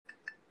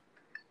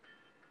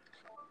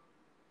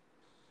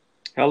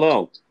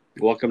Hello,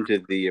 welcome to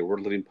the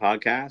Word Living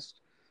Podcast.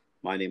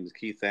 My name is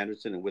Keith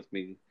Anderson, and with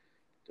me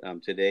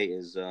today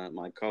is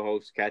my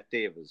co-host Kat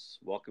Davis.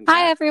 Welcome,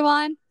 Hi, Kat.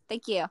 everyone.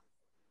 Thank you.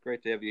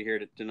 Great to have you here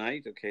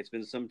tonight. Okay, it's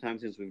been some time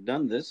since we've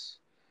done this.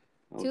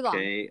 Too long.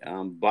 Okay,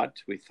 but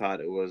we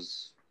thought it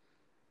was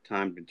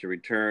time to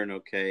return.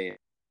 Okay,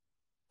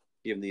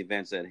 given the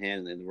events at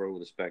hand in the world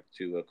with respect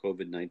to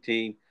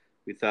COVID-19,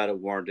 we thought it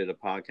warranted a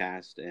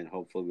podcast, and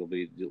hopefully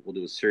we'll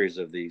do a series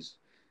of these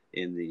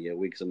in the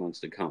weeks and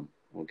months to come.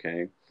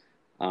 Okay.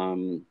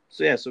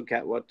 So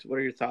Kat, what are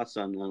your thoughts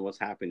on what's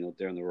happening out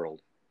there in the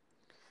world?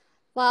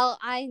 Well,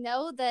 I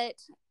know that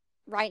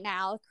right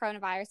now,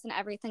 coronavirus and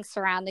everything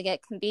surrounding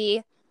it can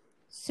be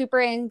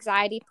super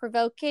anxiety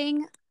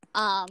provoking.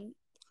 Um,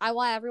 I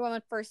want everyone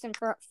first and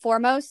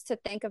foremost to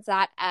think of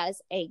that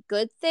as a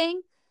good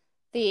thing.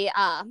 The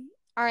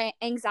Our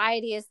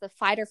anxiety is the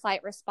fight or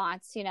flight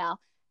response.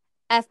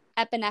 Epinephrine,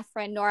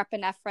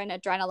 norepinephrine,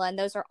 adrenaline.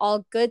 Those are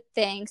all good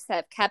things that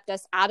have kept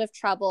us out of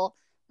trouble.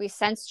 We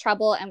sense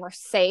trouble and we're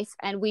safe,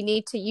 and we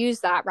need to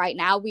use that right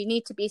now. We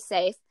need to be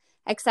safe,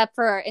 except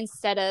for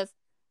instead of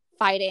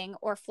fighting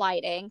or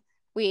flighting,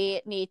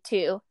 we need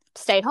to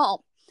stay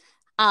home.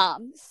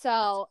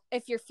 So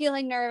if you're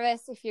feeling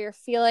nervous, if you're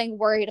feeling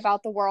worried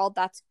about the world,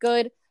 that's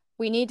good.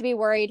 We need to be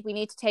worried. We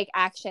need to take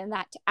action.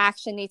 That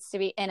action needs to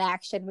be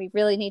inaction. We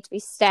really need to be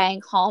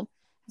staying home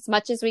as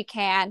much as we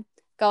can,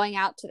 going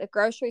out to the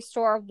grocery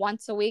store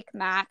once a week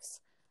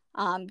max,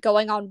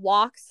 going on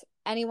walks,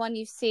 anyone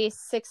you see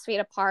 6 feet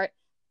apart,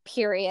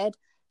 period.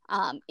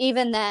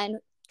 Even then,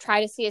 try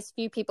to see as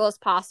few people as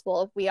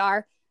possible. We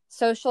are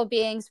social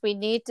beings. We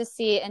need to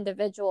see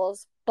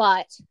individuals,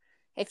 but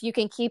if you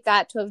can keep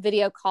that to a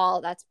video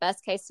call, that's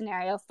best case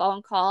scenario.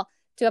 Phone call,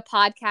 to a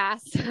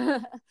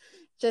podcast,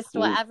 just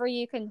Mm. whatever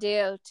you can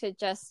do to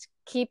just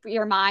keep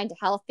your mind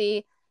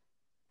healthy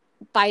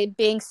by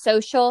being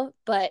social,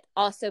 but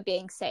also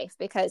being safe,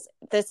 because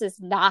this is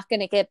not going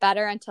to get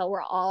better until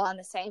we're all on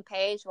the same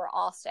page. We're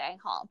all staying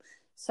home.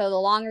 So the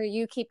longer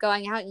you keep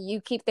going out and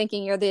you keep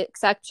thinking you're the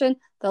exception,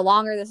 the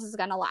longer this is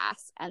going to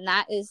last. And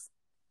that is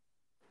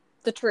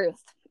the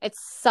truth. It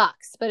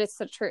sucks, but it's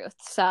the truth.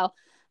 So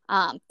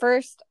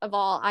first of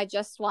all, I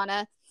just want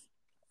to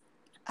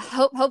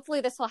hopefully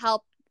this will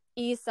help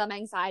ease some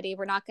anxiety.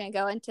 We're not going to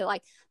go into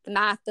like the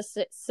math,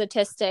 the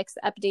statistics,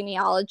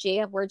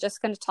 epidemiology. We're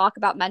just going to talk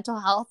about mental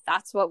health.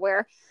 That's what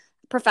we're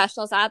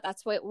professionals at.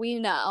 That's what we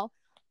know.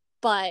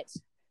 But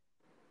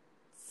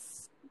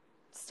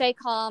stay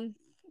calm,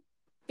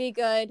 be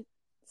good,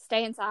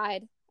 stay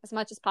inside as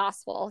much as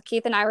possible.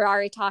 Keith and I were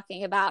already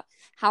talking about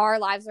how our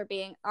lives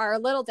are a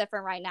little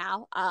different right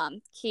now.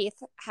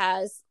 Keith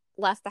has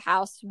left the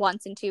house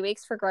once in 2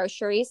 weeks for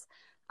groceries.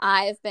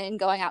 I've been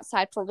going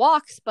outside for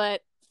walks,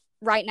 but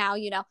right now,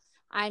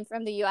 I'm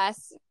from the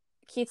U.S.,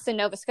 Keith's in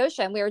Nova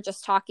Scotia, and we were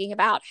just talking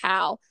about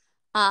how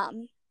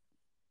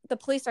the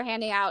police are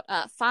handing out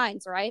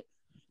fines, right?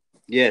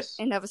 Yes.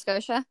 In Nova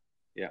Scotia.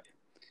 Yeah.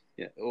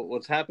 Yeah.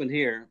 What's happened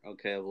here?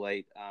 Okay, of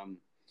late.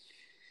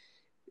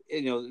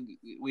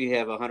 We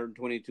have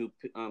 122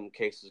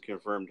 cases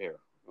confirmed here.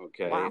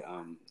 Okay,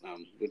 Wow.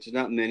 which is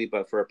not many,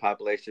 but for a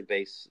population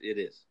base, it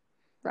is.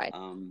 Right.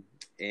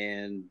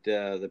 And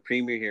the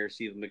premier here,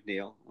 Stephen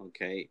McNeil.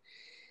 Okay,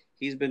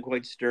 he's been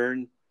quite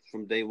stern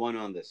from day one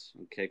on this.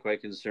 Okay,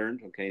 quite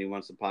concerned. Okay, he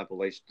wants the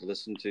population to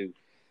listen to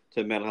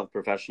mental health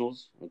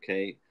professionals.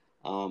 Okay,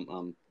 um,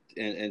 um,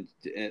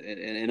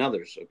 and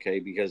others. Okay,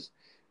 because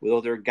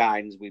without their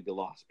guidance, we'd be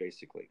lost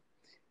basically.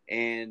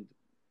 And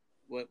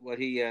what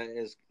he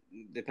is,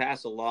 they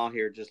passed a law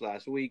here just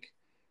last week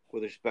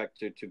with respect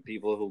to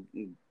people who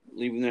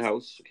leaving their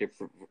house. Okay,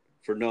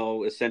 for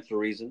no essential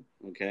reason.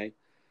 Okay,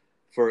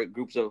 for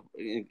groups of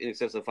in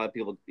excess of 5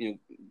 people,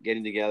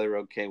 getting together.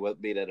 Okay,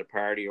 be it at a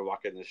party or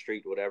walking in the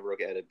street, whatever.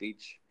 Okay, at a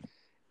beach.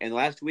 And the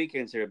last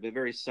weekends here have been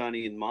very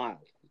sunny and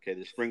mild. Okay,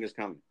 the spring is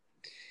coming,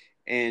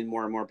 and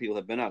more people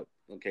have been out.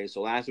 Okay,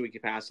 so last week he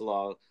passed a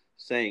law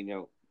saying,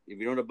 if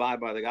you don't abide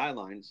by the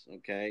guidelines,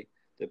 okay,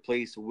 the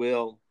police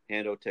will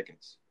hand out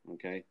tickets.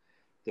 Okay,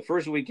 the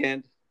first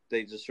weekend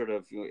they just sort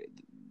of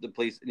the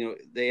police,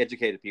 they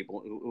educated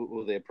people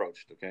who they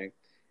approached. Okay,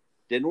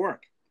 didn't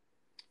work.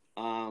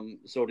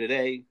 So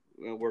today,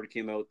 word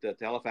came out that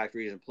the Halifax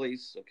Region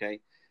Police, okay,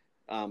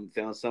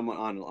 found someone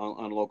on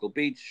a local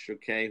beach,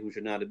 okay, who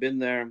should not have been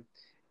there,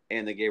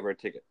 and they gave her a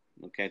ticket.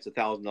 Okay, it's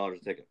 $1,000 a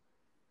ticket,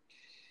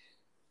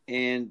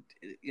 and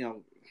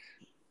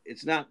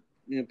it's not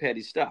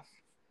petty stuff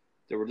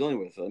that we're dealing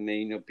with. I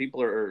mean,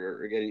 people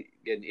are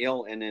getting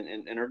ill and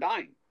are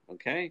dying.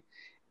 Okay,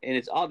 and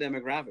it's all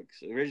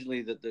demographics. Originally,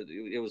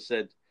 it was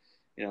said,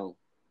 you know,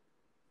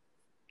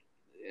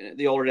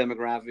 the older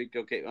demographic,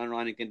 okay,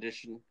 underlying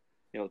condition,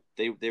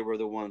 they were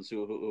the ones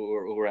who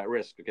were at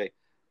risk. Okay,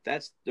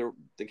 that's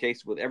the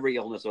case with every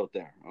illness out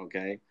there.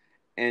 Okay,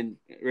 and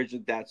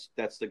originally that's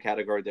the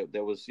category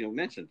that was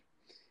mentioned.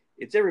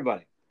 It's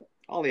everybody,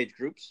 all age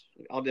groups,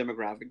 all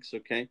demographics.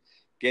 Okay,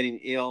 getting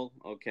ill.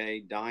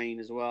 Okay, dying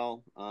as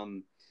well.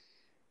 I'm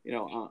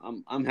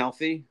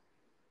healthy.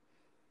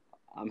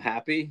 I'm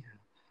happy.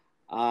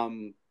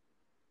 Um,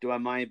 Do I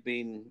mind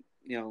being,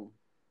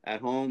 at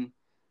home?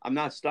 I'm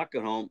not stuck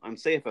at home. I'm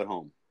safe at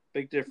home.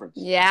 Big difference.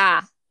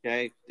 Yeah.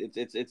 Okay,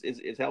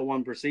 it's how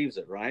one perceives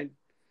it, right?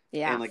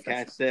 Yeah, And like for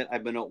Kat sure. said,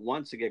 I've been out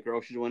once to get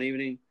groceries one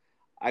evening.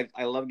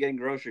 I love getting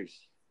groceries.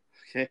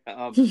 Okay,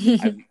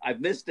 I've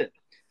missed it,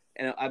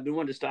 and I've been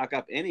wanting to stock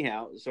up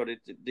anyhow. So to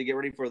get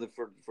ready for the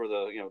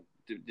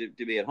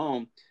to be at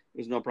home, it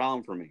was no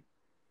problem for me.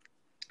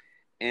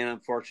 And I'm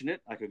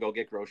fortunate I could go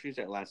get groceries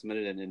at last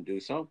minute and then do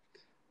so.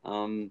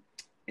 Um,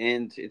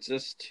 and it's a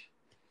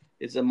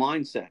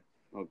mindset.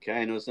 Okay,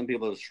 I know some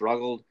people have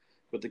struggled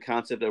with the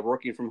concept of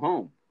working from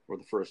home for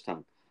the first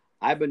time.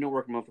 I've been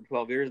working from home for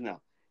 12 years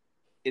now.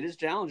 It is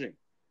challenging.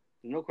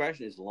 There's no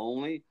question. It's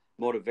lonely.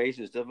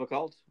 Motivation is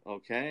difficult.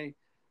 Okay,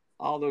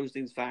 all those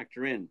things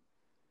factor in.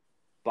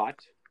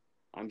 But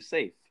I'm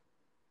safe.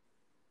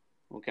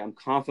 Okay, I'm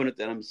confident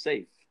that I'm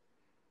safe.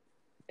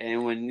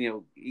 And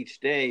when each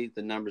day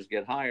the numbers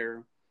get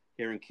higher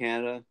here in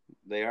Canada,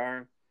 they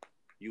are.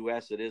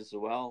 U.S. it is as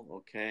well.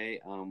 Okay,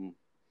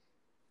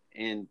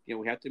 and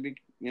we have to be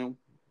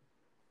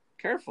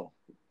careful.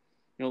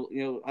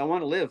 I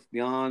want to live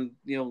beyond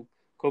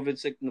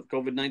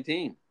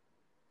COVID-19.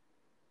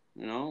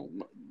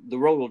 The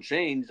road will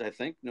change, I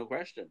think, no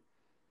question,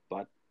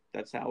 but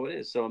that's how it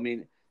is. So I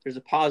mean, there's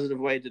a positive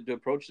way to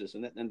approach this,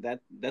 and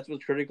that's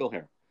what's critical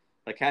here.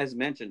 Like Has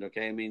mentioned,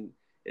 okay, I mean,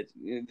 it's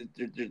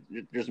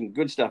there's some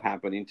good stuff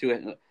happening to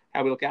it.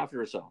 How we look after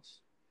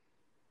ourselves.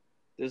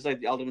 This is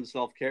like the ultimate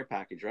self-care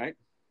package, right?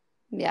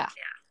 Yeah.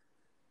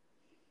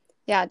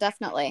 Yeah,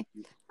 definitely.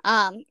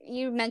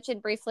 You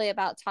mentioned briefly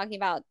about talking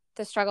about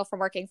the struggle from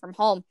working from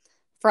home.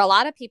 For a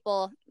lot of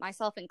people,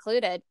 myself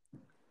included,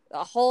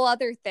 a whole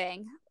other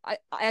thing,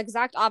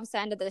 exact opposite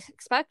end of the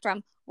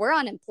spectrum, we're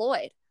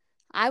unemployed.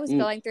 I was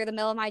going through the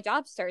middle of my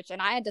job search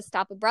and I had to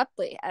stop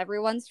abruptly.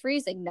 Everyone's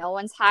freezing, no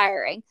one's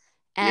hiring.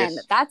 And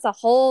Yes. that's a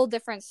whole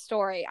different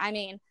story. I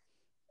mean,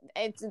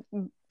 it's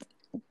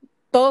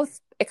both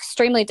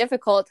extremely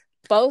difficult,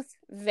 both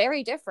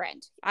very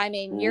different. I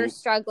mean, you're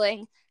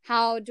struggling.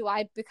 How do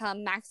I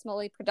become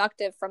maximally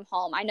productive from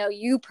home? I know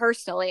you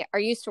personally are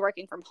used to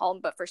working from home,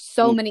 but for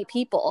so many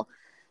people,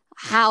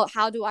 how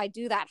do I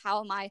do that?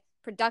 How am I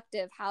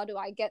productive? How do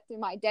I get through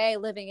my day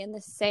living in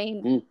the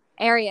same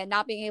area,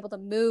 not being able to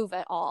move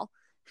at all?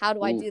 How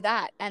do I do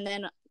that? And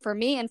then for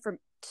me and for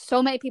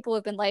so many people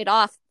who've been laid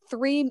off,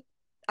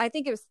 I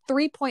think it was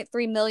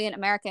 3.3 million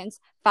Americans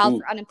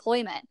filed for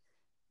unemployment.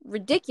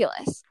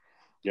 Ridiculous.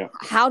 Yeah.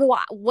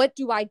 What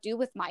do I do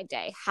with my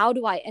day? How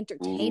do I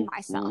entertain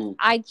myself?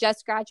 I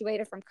just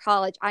graduated from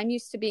college. I'm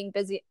used to being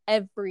busy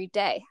every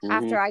day.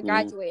 After I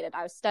graduated,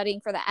 I was studying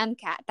for the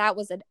MCAT. That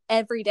was an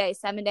everyday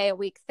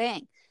 7-day-a-week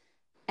thing.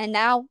 And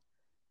now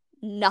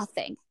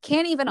nothing.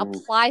 Can't even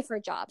apply for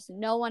jobs.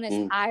 No one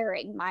is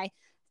hiring. My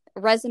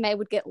resume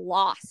would get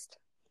lost.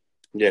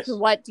 Yes. So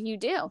what do you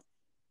do?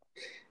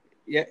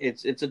 Yeah,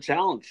 it's a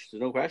challenge.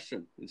 There's no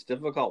question. It's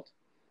difficult.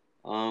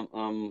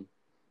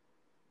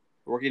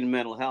 Working in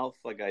mental health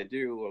like I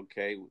do,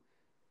 okay,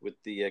 with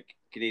the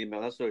Canadian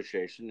Mental Health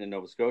Association in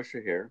Nova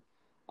Scotia here,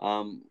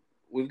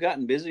 we've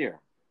gotten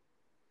busier.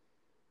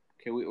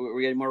 Okay,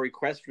 we're getting more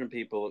requests from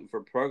people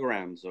for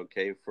programs.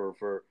 Okay,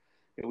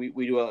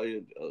 we do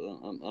a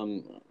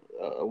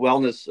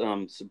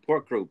wellness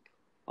support group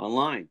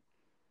online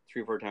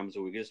 3 or 4 times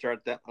a week. We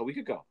started that a week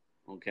ago.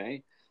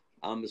 Okay,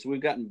 so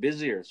we've gotten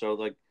busier. So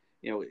like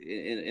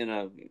in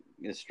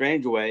a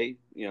strange way,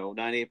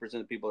 98%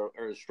 of people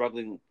are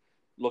struggling,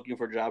 looking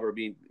for a job or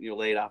being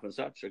laid off and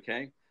such.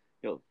 Okay,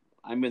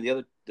 I'm in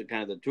the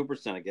kind of the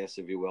 2%, I guess,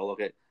 if you will.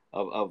 Okay,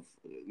 of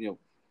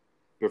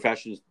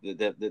professions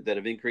that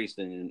have increased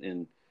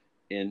in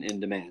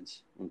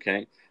demands.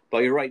 Okay, but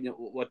you're right.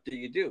 What do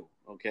you do?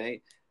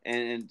 Okay,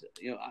 and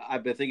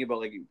I've been thinking about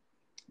like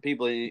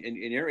people in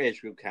your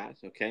age group, Kat.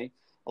 Okay,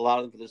 a lot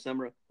of them for the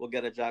summer will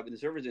get a job in the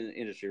service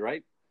industry,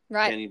 right?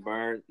 Right. Candy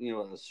bar,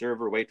 a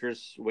server,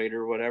 waitress,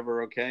 waiter,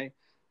 whatever. Okay,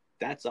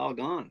 that's all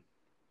gone.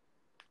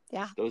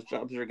 Yeah, those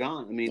jobs are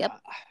gone. I mean,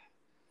 yep.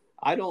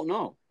 I don't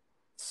know.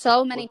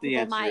 So many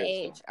people my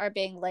age are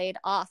being laid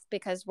off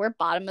because we're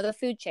bottom of the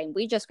food chain.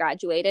 We just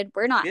graduated.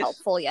 We're not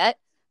helpful yet.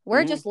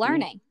 We're just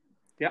learning.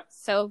 Yeah.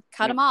 So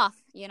cut them off,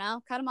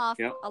 cut them off.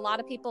 Yep. A lot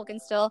of people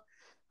can still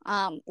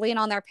lean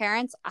on their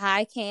parents.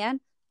 I can.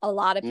 A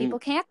lot of people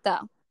can't,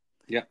 though.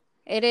 Yeah.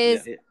 It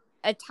is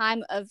a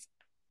time of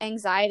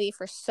anxiety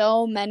for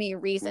so many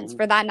reasons.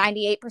 For that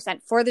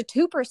 98%, for the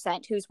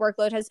 2% whose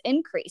workload has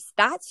increased,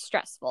 that's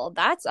stressful.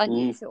 That's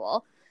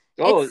unusual.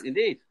 Oh,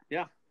 indeed.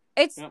 Yeah.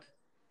 It's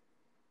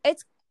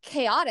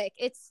chaotic.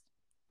 It's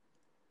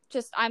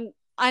just I'm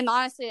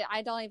honestly,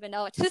 I don't even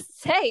know what to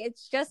say. It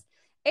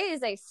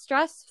is a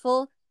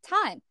stressful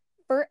time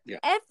for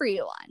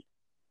everyone.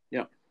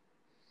 Yeah.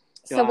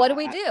 So what do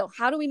we do?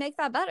 How do we make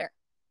that better?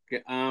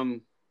 Okay,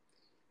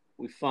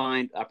 we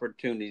find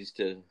opportunities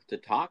to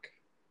talk,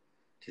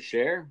 to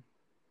share,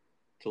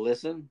 to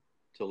listen,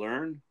 to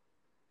learn.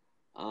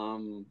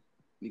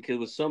 Because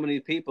with so many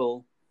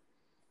people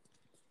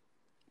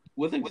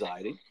with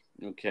anxiety,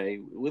 okay,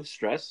 with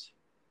stress,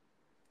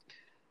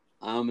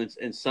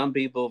 And some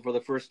people for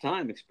the first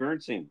time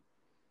experiencing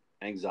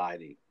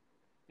anxiety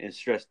and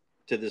stress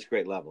to this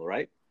great level,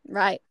 right?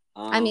 Right.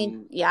 I mean,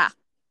 Um, yeah.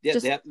 yeah,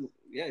 Just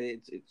yeah.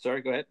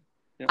 Sorry, go ahead.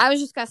 Yep. I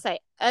was just gonna say,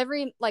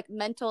 every like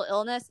mental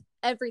illness,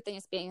 everything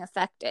is being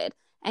affected.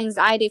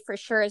 Anxiety for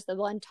sure is the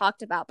one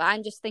talked about, but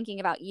I'm just thinking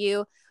about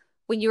you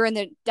when you were in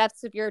the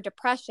depths of your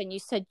depression. You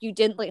said you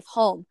didn't leave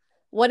home.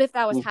 What if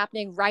that was Mm,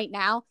 happening right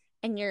now,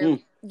 and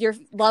mm, your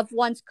loved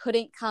ones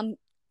couldn't come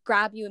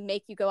grab you and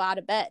make you go out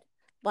of bed?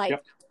 Like,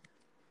 yep.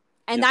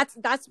 and Yep.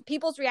 that's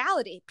people's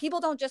reality. People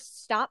don't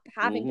just stop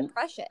having Hmm.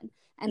 depression,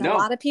 and a No.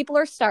 lot of people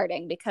are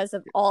starting because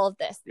of all of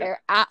this. Yep.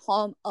 They're at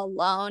home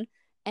alone,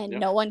 and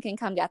Yep. no one can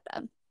come get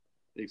them.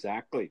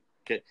 Exactly.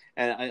 Okay.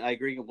 And I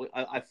agree.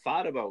 I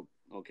thought about,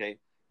 okay,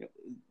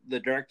 the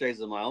dark days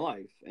of my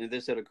life, and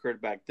this had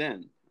occurred back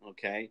then.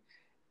 Okay.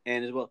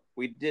 And as well,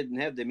 we didn't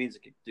have the means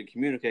to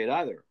communicate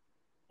either.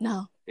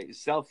 No. Okay?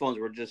 Cell phones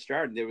were just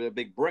starting. They were a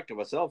big brick of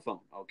a cell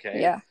phone. Okay.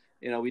 Yeah.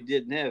 We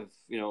didn't have,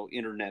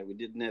 internet. We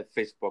didn't have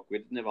Facebook. We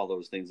didn't have all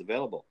those things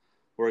available.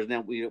 Whereas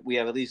now we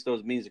have at least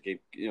those means to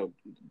keep,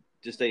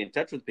 to stay in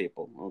touch with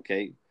people.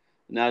 Okay.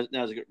 Not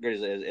as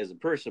great as a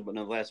person, but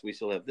nonetheless, we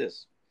still have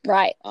this.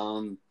 Right.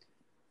 And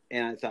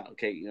I thought,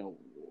 okay,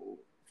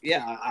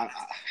 yeah,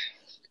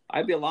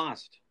 I'd be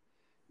lost.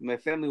 My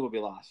family would be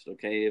lost.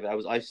 Okay, if I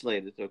was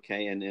isolated.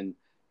 Okay, and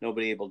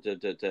nobody able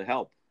to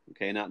help.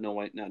 Okay, not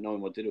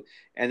knowing what to do.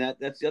 And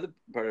that's the other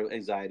part of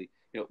anxiety.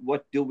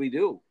 What do we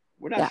do?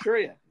 We're not Yeah. sure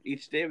yet.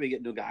 Each day we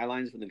get new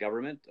guidelines from the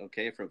government.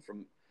 Okay,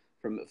 from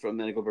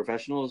medical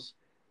professionals,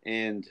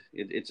 and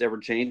it's ever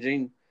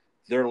changing.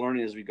 They're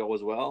learning as we go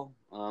as well.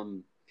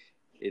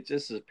 It's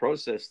just a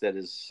process that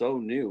is so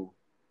new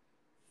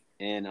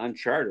and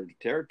uncharted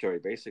territory,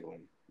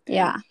 basically. And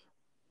Yeah.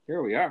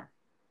 here we are.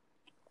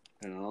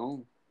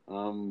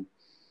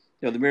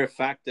 The mere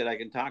fact that I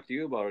can talk to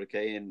you about it,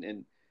 okay,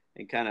 and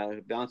kind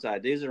of bounce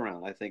ideas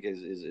around, I think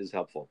is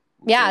helpful.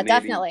 Okay? Yeah, Maybe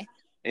definitely.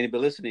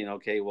 anybody listening,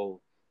 okay,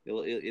 well,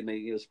 it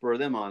may spur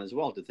them on as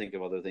well to think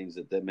of other things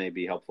that may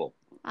be helpful.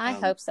 I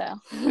hope so.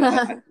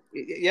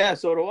 Yeah,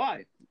 so do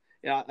I.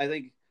 Yeah, I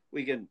think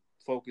we can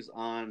focus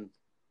on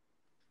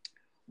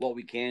what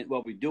we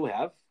do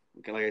have.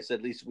 Okay, like I said,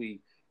 at least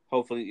we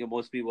hopefully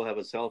most people have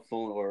a cell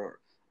phone or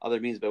other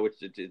means by which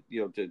to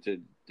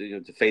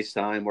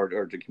FaceTime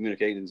or to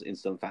communicate in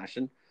some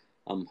fashion.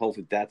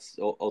 Hopefully that's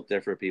out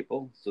there for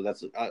people. So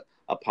that's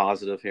a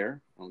positive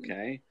here.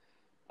 Okay,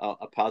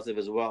 a positive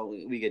as well.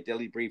 We get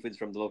daily briefings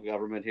from the local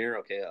government here.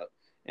 Okay,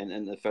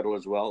 and the federal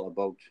as well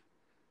about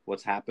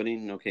what's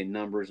happening. Okay,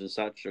 numbers and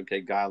such.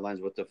 Okay,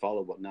 guidelines, what to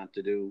follow, what not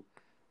to do,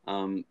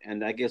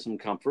 and that gives them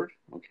comfort.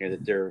 Okay,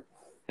 that they're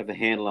have a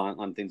handle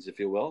on things, if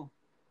you will.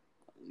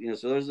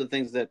 So those are the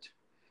things that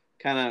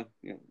kind of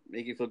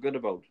make you feel good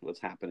about what's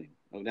happening.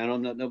 Now,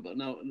 not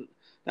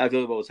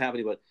feel about what's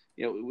happening, but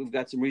we've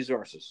got some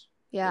resources.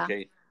 Yeah.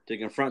 Okay, to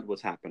confront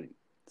what's happening.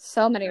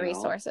 So many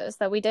resources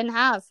that we didn't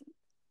have,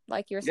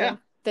 like you were saying,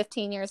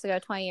 15 years ago,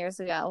 20 years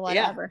ago,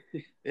 whatever.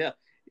 Yeah.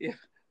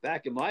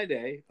 Back in my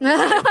day,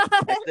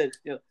 I said,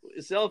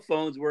 cell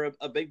phones were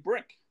a big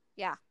brick.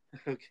 Yeah.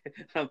 Okay.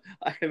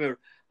 I remember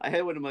I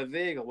had one in my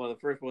vehicle, one of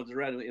the first ones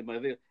around in my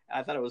vehicle.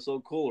 I thought it was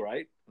so cool,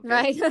 right? Okay?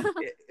 Right.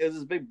 It was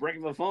this big brick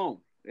of a phone,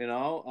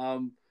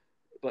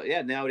 But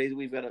yeah, nowadays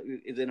we've got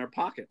it's in our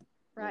pocket.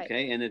 Right.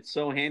 Okay, and it's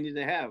so handy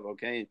to have.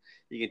 Okay,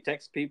 you can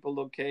text people.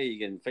 Okay, you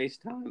can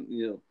FaceTime.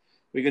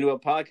 We can do a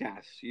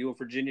podcast. You in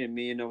Virginia and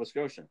me in Nova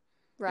Scotia.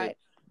 Right.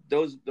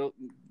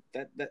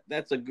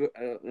 That's a good,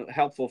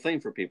 helpful thing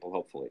for people.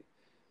 Hopefully.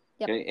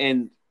 Yep. Okay,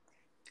 and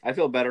I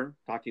feel better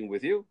talking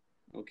with you.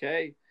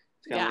 Okay.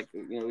 It's kind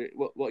of like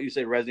what you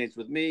say resonates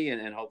with me,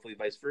 and hopefully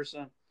vice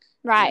versa.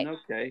 Right. And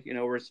okay,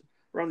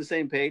 we're on the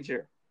same page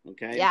here.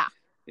 Okay. Yeah.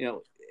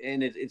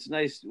 And it's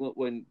nice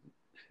when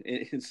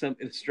in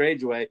a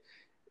strange way,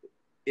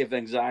 if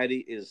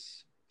anxiety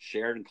is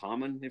shared and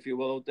common, if you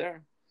will, out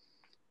there,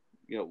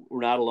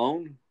 we're not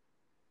alone.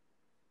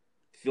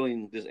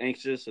 Feeling this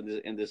anxious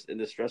and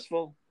this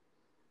stressful,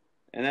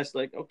 and that's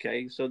like,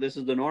 okay, so this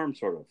is the norm,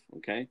 sort of.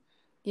 Okay.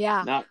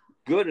 Yeah. Not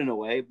good in a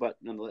way, but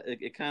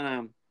it kind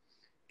of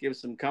gives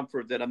some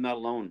comfort that I'm not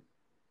alone.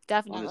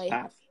 Definitely. On this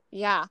path.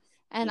 Yeah.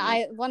 And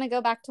I want to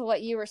go back to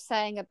what you were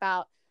saying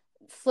about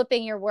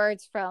flipping your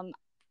words from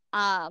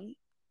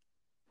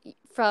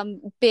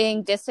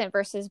being distant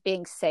versus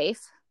being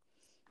safe.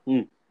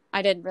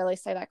 I didn't really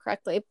say that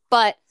correctly,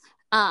 but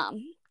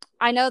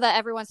I know that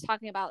everyone's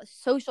talking about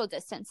social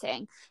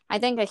distancing. I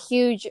think a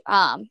huge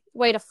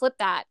way to flip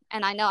that,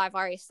 and I know I've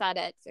already said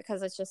it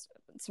because it's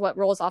what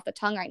rolls off the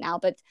tongue right now,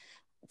 but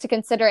to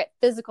consider it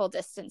physical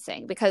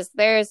distancing, because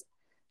there's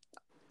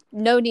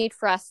no need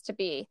for us to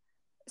be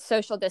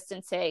social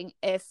distancing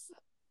if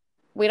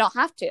we don't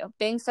have to.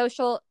 Being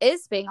social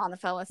is being on the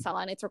phone with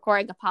someone. It's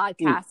recording a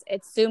podcast.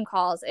 It's Zoom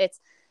calls. It's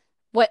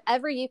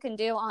whatever you can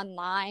do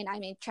online. I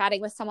mean,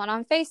 chatting with someone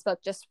on Facebook,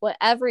 just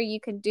whatever you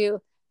can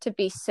do to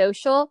be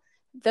social.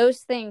 Those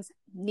things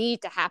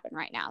need to happen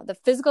right now. The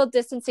physical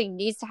distancing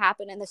needs to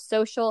happen, and the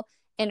social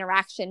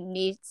interaction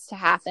needs to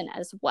happen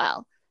as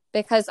well.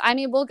 because I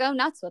mean, we'll go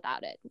nuts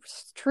without it,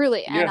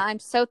 truly. And Yeah. I'm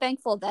so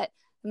thankful that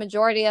the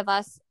majority of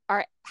us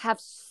have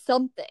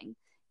something,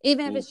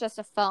 even if Mm. it's just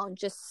a phone,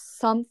 just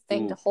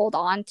something to hold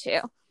on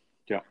to.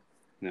 Yeah.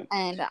 Yeah.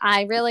 And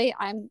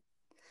I'm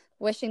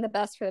wishing the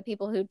best for the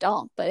people who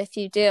don't. But if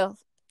you do,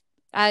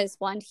 that is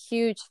one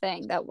huge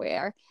thing that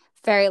we're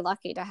very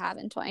lucky to have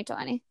in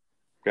 2020.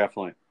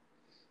 Definitely.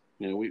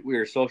 You know, we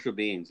are social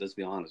beings. Let's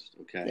be honest.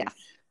 Okay. Yeah.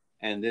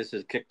 And this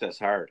has kicked us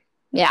hard.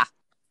 Yeah.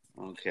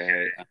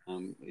 Okay.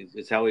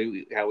 It's how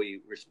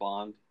we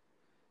respond,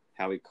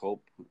 how we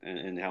cope,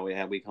 and how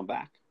we come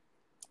back.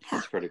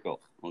 It's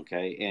critical.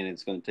 Okay. And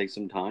it's going to take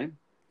some time.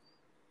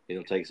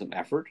 It'll take some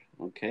effort.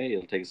 Okay.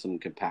 It'll take some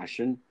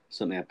compassion,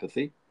 some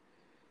empathy.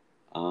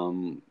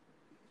 And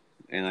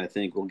I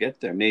think we'll get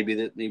there. Maybe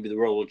the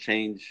world will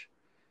change,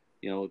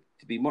 to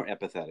be more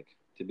empathetic,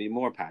 to be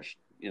more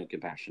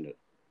compassionate.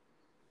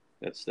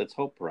 That's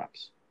hope,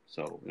 perhaps.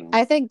 So,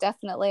 I think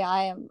definitely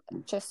I am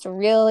just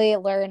really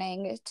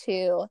learning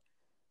to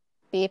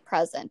be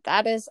present.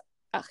 That is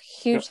a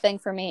huge thing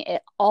for me.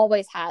 It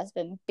always has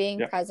been, being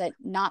present,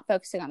 not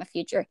focusing on the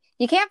future.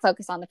 You can't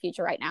focus on the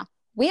future right now.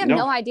 We have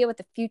no idea what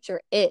the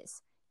future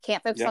is.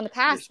 Can't focus on the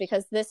past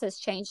because this has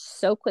changed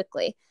so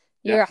quickly.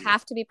 You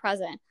have to be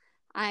present.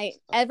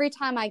 Every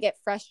time I get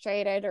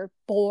frustrated or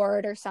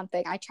bored or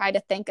something, I try to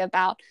think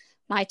about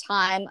my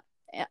time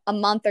a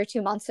month or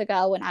 2 months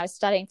ago when I was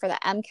studying for the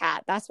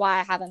MCAT. That's why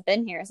I haven't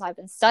been here. So I've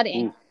been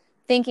studying,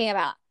 thinking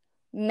about,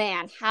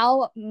 man,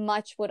 how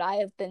much would I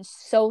have been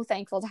so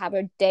thankful to have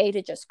a day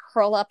to just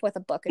curl up with a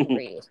book and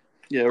read.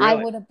 Yeah, really. I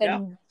would have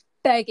been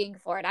begging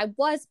for it. I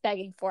was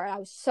begging for it. I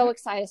was so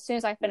excited. As soon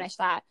as I finished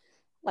that,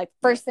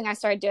 first thing I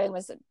started doing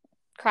was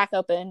crack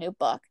open a new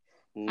book.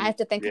 I have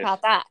to think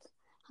about that.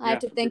 I have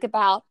to think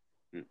about,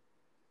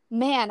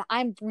 man,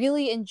 I'm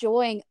really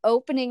enjoying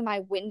opening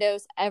my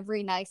windows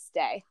every nice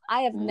day.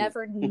 I have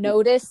never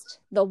noticed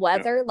the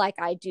weather like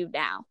I do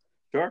now.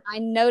 Sure. I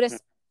notice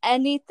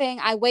anything.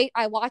 I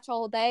watch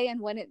all day, and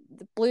when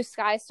the blue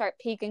skies start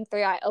peeking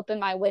through, I open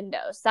my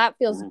windows. That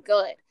feels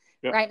good.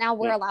 Yep. Right now,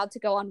 we're allowed to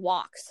go on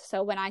walks.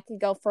 So when I can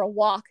go for a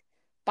walk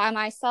by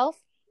myself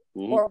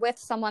or with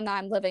someone that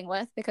I'm living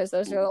with, because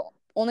those are the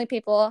only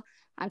people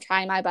I'm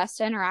trying my best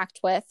to interact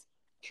with.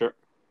 Sure.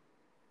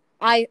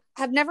 I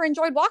have never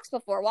enjoyed walks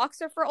before.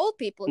 Walks are for old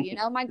people,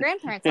 My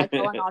grandparents like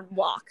going on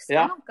walks.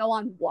 I don't go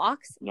on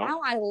walks. No.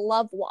 Now I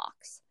love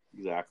walks.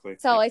 Exactly.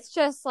 So it's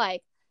just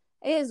it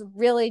is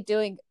really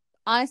doing,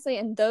 honestly,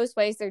 in those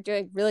ways, they're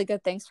doing really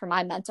good things for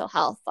my mental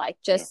health.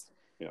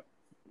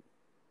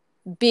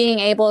 Being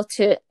able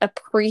to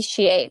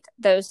appreciate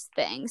those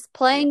things.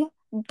 Playing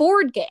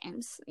board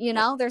games,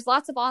 there's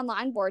lots of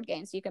online board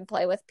games you can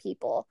play with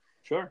people.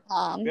 Sure.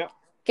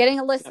 Getting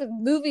a list of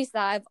movies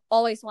that I've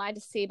always wanted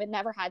to see but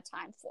never had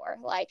time for.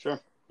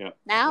 Sure. Yeah.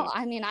 Now,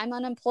 I mean, I'm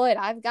unemployed.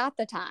 I've got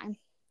the time.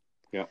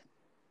 Yeah.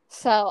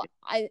 So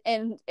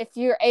and if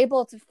you're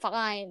able to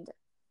find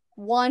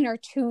one or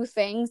two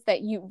things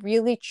that you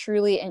really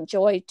truly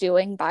enjoy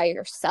doing by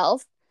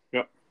yourself,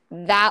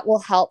 that will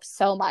help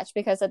so much,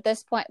 because at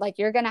this point,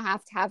 you're going to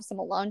have some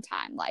alone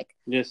time.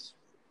 Yes.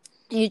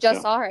 You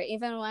just are.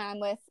 Even when I'm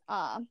with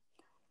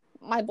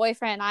my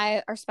boyfriend and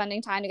I are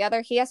spending time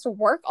together, he has to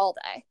work all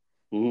day.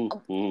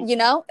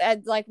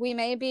 We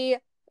may be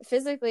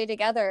physically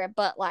together,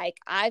 but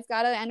I've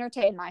got to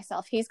entertain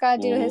myself. He's got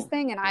to do his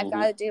thing, and I've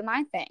got to do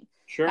my thing.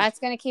 Sure. That's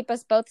going to keep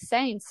us both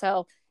sane.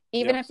 So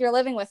even if you're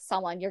living with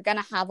someone, you're going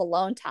to have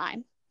alone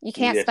time. You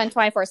can't spend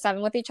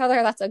 24/7 with each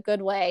other. That's a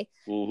good way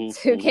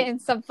to get in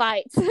some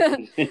fights.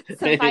 Some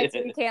fights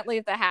where you can't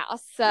leave the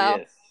house.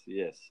 So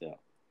yes.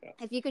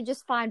 If you could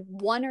just find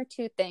one or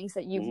two things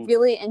that you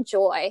really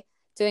enjoy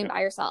doing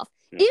by yourself,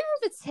 even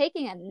if it's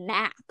taking a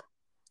nap.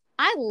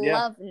 I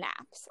love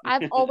naps.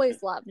 I've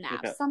always loved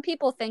naps. Some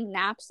people think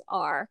naps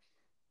are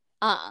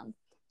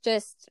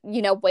just,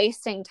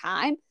 wasting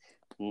time.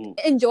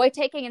 Enjoy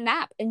taking a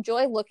nap.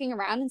 Enjoy looking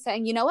around and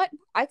saying, you know what?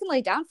 I can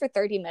lay down for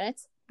 30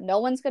 minutes. No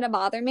one's going to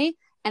bother me.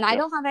 And I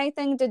don't have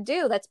anything to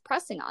do that's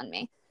pressing on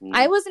me.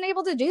 I wasn't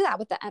able to do that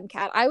with the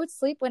MCAT. I would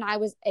sleep when I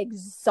was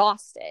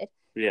exhausted.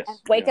 Yes. And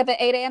wake up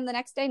at 8 a.m. the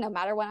next day, no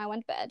matter when I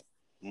went to bed.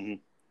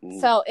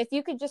 So if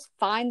you could just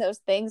find those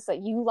things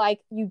that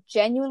you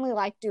genuinely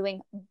like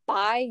doing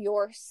by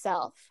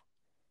yourself,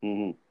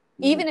 even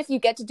if you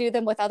get to do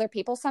them with other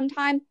people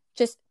sometime,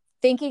 just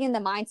thinking in the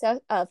mindset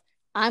of,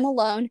 I'm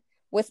alone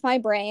with my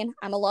brain,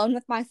 I'm alone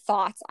with my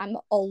thoughts, I'm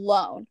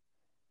alone.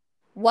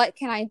 What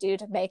can I do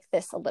to make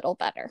this a little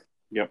better?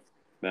 Yep.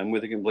 I'm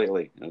with you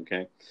completely.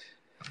 Okay.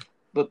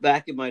 But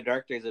back in my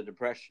dark days of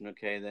depression,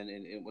 then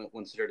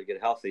once I started to get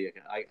healthy,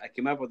 I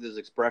came up with this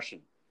expression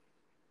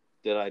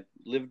that I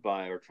lived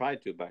by or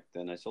tried to back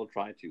then. I still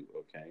try to,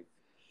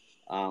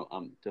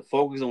 to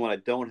focus on what I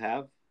don't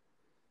have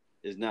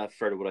is not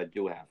afraid of what I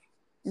do have.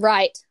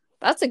 Right.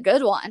 That's a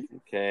good one.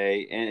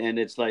 Okay. And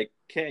it's that's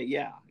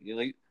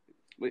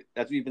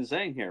what you've been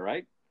saying here,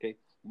 right? Okay.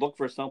 Look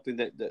for something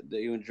that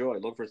you enjoy.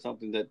 Look for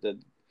something that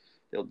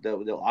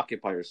they'll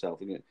occupy yourself.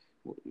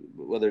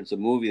 Whether it's a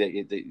movie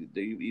that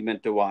you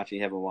meant to watch and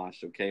you haven't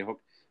watched, okay?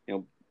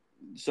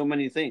 so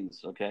many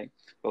things, okay?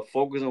 But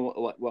focus on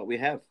what we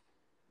have,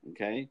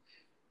 okay?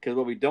 Because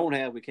what we don't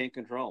have, we can't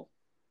control,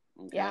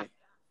 okay? Yeah.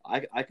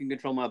 I can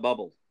control my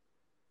bubble,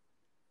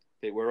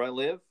 okay? Where I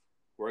live,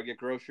 where I get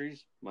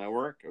groceries, my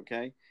work,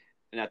 okay?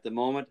 And at the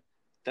moment,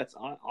 that's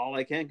all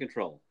I can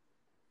control,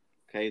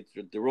 okay?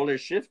 The world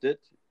has shifted,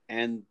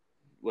 and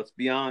what's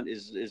beyond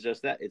is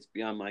just that. It's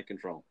beyond my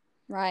control.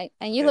 Right.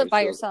 And you Okay, live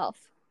by so yourself.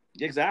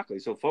 exactly.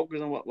 So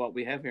focus on what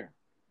we have here,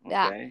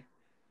 Yeah. okay?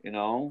 You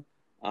know,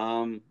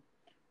 um,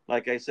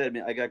 like I said, I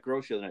mean, I got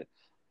groceries the other night.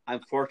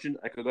 I'm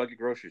fortunate I could go get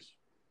groceries.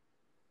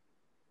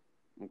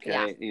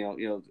 Yeah. Okay,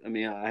 I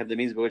mean, I have the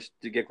means by which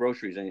to get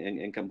groceries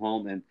and come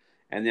home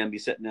and then be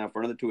sitting down for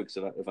another 2 weeks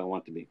if I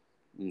want to be.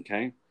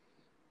 Okay,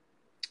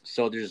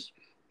 so there's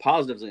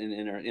positives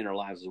in our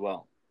lives as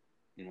well.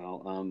 You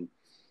know,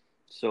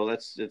 so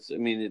it's. I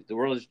mean, the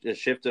world has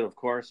shifted, of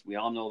course. We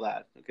all know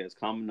that. Okay, it's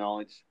common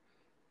knowledge.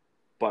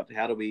 But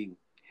how do we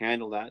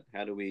handle that?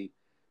 How do we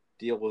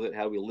deal with it?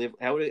 How do we live?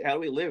 How do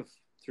we live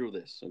through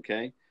this?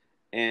 Okay,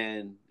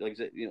 and like I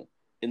said,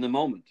 in the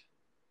moment.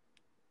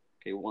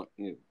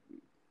 Okay,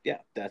 yeah,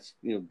 that's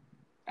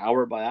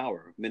hour by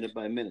hour, minute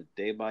by minute,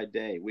 day by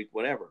day, week,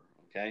 whatever.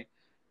 Okay,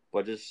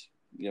 but just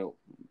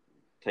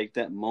take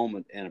that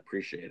moment and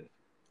appreciate it.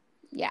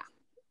 Yeah.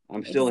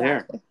 I'm still here.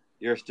 Exactly.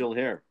 You're still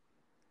here.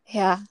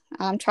 Yeah.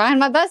 I'm trying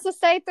my best to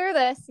stay through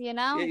this, Yeah,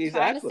 trying to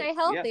exactly. stay Yeah,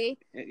 healthy,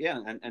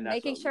 yeah, and that's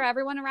making what. sure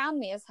everyone around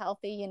me is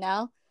healthy.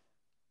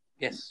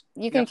 Yes.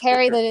 You can Yep. For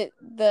carry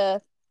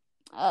sure.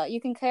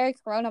 you can carry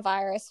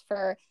coronavirus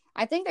for,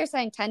 I think they're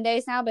saying 10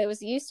 days now, but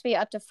it used to be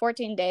up to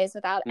 14 days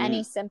without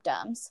any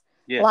symptoms.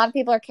 A lot Yes. of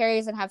people are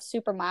carriers and have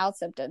super mild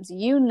symptoms.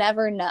 You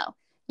never know.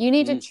 You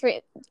need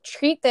to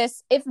treat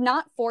this, if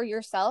not for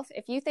yourself.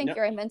 If you think Yep.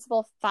 you're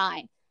invincible,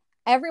 fine.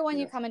 Everyone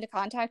you Yeah. come into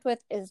contact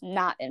with is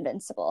not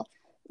invincible.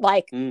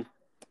 Like, Mm.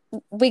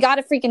 we got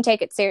to freaking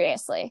take it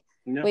seriously.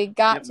 Yep. We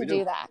got Yep. to We do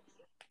do. that,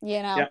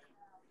 Yep.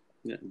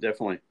 Yeah.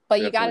 Definitely. but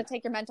you got to Definitely.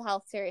 take your mental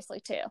health seriously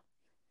too.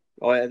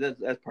 Oh, yeah,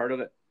 that's part of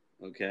it.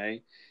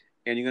 Okay,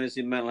 and you're going to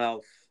see mental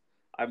health.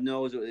 I've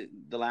noticed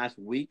the last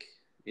week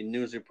in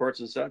news reports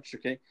and such.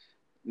 Okay,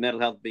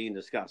 mental health being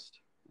discussed.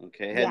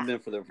 Okay, it hadn't Yeah, been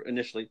for the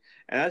initially,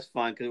 and that's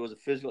fine because it was a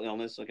physical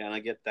illness. Okay, and I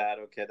get that.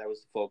 Okay, that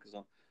was the focus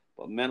on,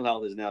 but mental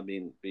health is now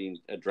being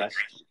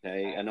addressed.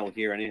 Okay, I know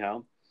here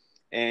anyhow,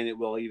 and it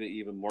will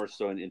even more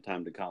so in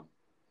time to come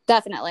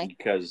definitely.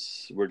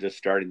 because we're just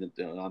starting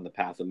on the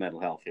path of mental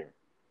health here.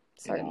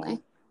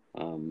 Certainly.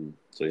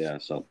 So yeah,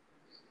 so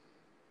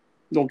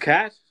no,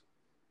 Kat,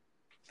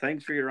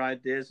 thanks for your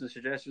ideas and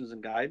suggestions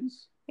and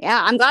guidance.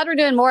 Yeah, I'm glad we're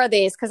doing more of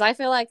these because I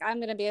feel like I'm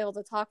going to be able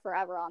to talk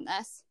forever on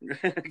this.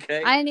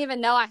 Okay. I didn't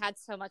even know I had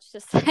so much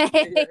to say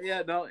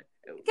Yeah, no.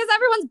 because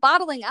everyone's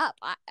bottling Well,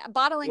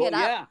 it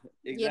up,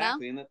 yeah,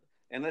 exactly,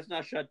 and let's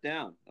not shut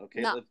down.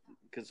 Okay, No.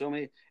 because so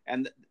many,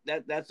 and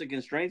that's the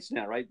constraints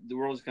now, right? The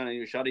world's kind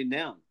of shutting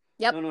down.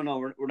 Yep. No,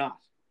 we're not.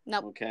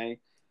 Nope. Okay,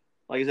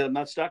 like I said, I'm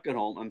not stuck at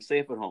home. I'm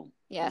safe at home.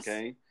 Yes.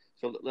 Okay,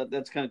 so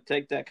let's kind of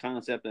take that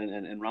concept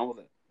and run with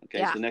it. Okay,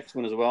 Yeah. so the next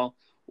one as well.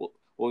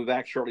 We'll be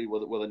back shortly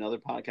with another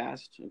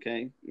podcast.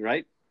 Okay,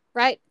 right?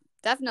 Right.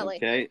 Definitely.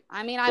 Okay.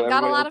 I mean, So I've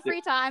got a everybody lot out of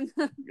free time.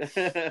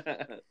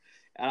 there,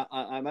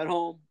 I'm at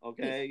home.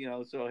 Okay,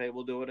 so hey,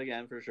 we'll do it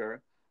again for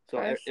sure. So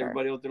For sure.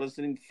 everybody out there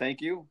listening, thank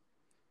you.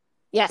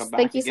 Yes. Come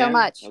Thank back you so again.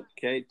 much.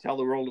 Okay, tell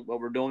the world what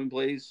we're doing,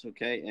 please.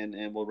 Okay,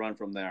 and we'll run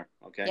from there.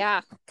 Okay.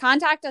 Yeah.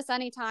 Contact us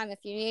anytime if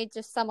you need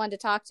just someone to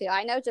talk to.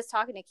 I know just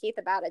talking to Keith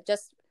about it,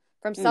 just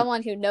from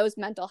someone who knows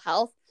mental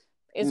health,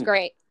 is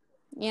great.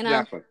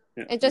 Exactly.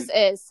 Yeah. It just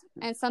is.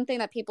 And something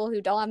that people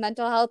who don't have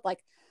mental health,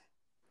 like,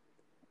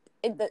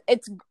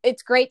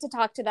 it's great to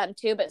talk to them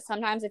too, but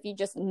sometimes if you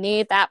just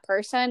need that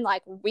person,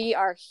 like, we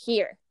are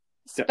here,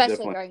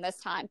 especially during this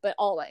time, but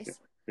always.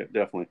 Yeah,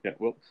 definitely.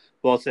 Yeah.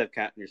 Well said,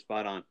 Kat. You're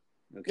spot on.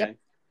 Okay. Yep.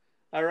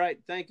 All right.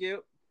 Thank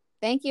you.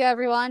 Thank you,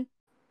 everyone.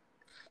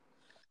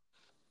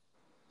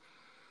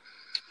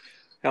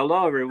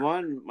 Hello,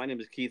 everyone. My name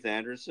is Keith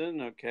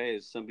Anderson. Okay,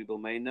 as some people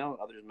may know,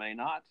 others may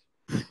not.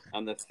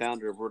 I'm the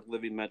founder of Worth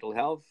Living Mental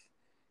Health,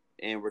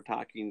 and we're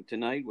talking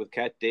tonight with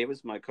Kat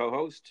Davis, my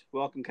co-host.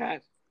 Welcome,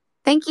 Kat.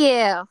 Thank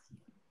you.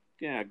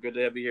 Yeah, good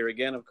to have you here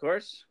again, of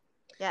course.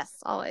 Yes,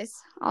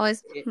 always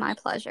my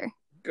pleasure.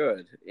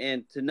 Good.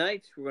 And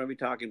tonight we're going to be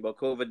talking about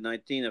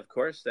COVID-19, of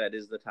course. That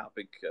is the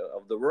topic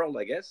of the world,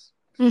 I guess.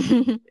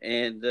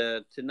 And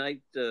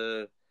tonight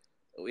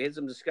we had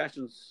some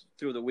discussions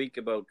through the week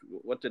about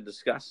what to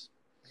discuss,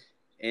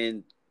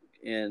 and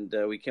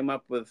we came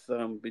up with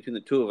between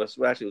the two of us.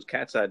 Well, actually, it was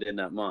Kat's idea,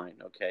 not mine.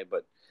 Okay,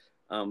 but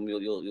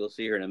you'll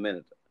see here in a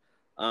minute.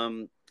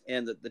 And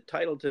the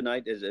title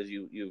tonight is, as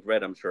you've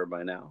read, I'm sure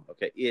by now.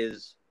 Okay,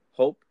 is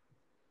Hope,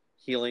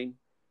 Healing,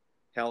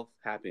 Health,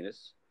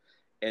 Happiness,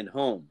 and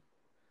Home.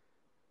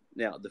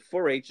 Now the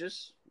 4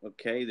 H's.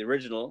 Okay, the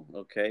original.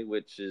 Okay,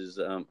 which is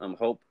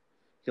Hope,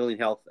 Healing,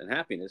 Health, and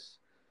Happiness.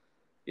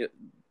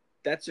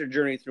 That's their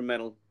journey through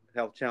mental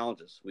health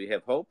challenges. We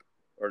have hope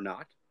or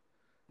not.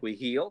 We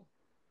heal.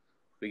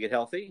 We get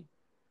healthy.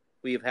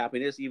 we have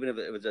happiness, even if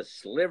it was a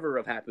sliver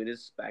of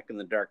happiness back in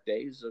the dark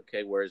days.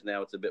 Okay, whereas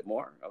now it's a bit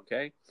more.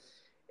 Okay,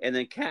 and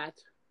then Kat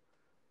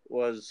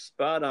was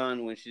spot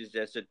on when she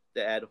suggested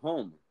to add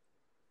home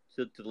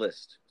to the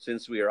list,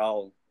 since we are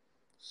all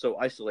so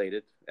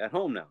isolated at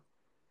home now,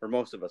 or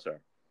most of us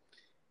are.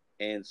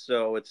 And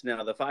so it's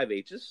now the 5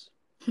 H's,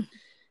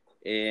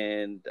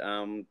 and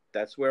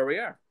that's where we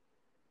are.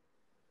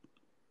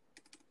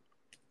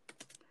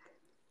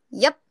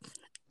 Yep.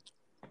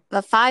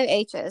 The 5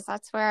 H's.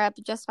 That's where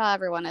just about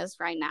everyone is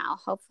right now.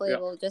 Hopefully,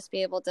 we'll just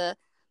be able to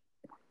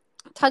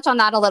touch on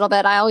that a little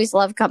bit. I always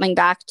love coming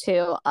back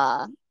to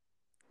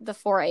the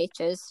 4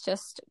 H's,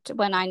 just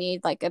when I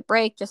need like a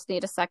break, just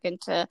need a second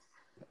to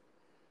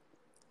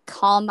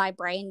calm my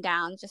brain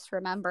down, just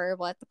remember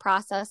what the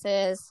process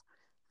is.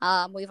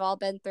 We've all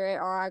been through it,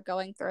 or are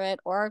going through it,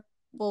 or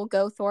we'll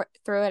go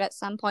through it at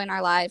some point in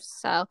our lives.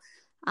 So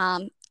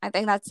I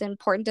think that's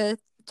important to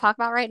talk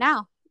about right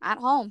now at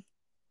home.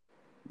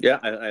 Yeah,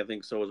 I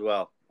think so as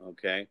well.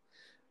 Okay.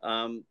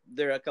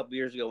 There a couple of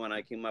years ago when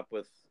I came up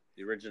with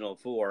the original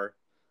 4,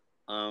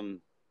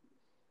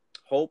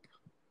 hope.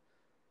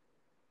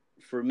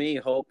 For me,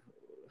 hope,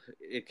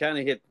 it kind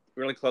of hit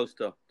really close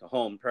to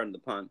home, pardon the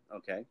pun.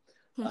 Okay.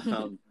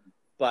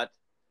 But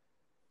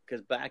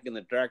because back in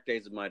the dark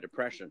days of my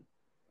depression,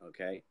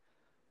 okay,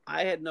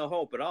 I had no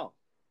hope at all.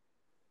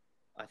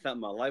 I thought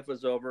my life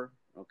was over.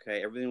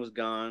 Okay. Everything was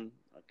gone.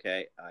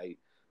 Okay. I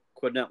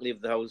could not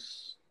leave the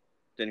house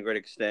to any great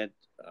extent.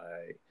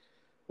 I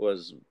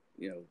was,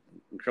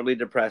 incredibly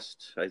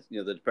depressed.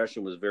 The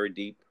depression was very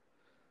deep.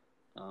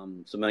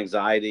 Some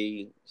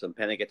anxiety, some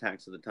panic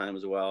attacks at the time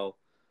as well.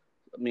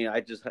 I mean,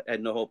 I just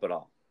had no hope at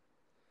all.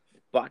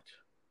 But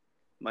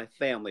my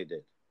family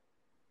did.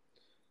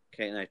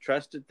 Okay, and I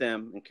trusted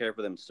them and cared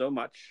for them so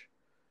much.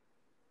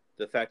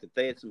 The fact that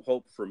they had some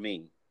hope for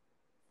me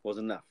was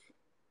enough.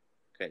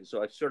 Okay,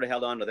 so I sort of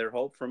held on to their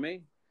hope for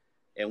me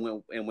and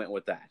went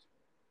with that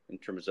in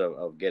terms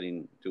of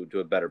getting to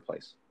a better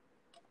place.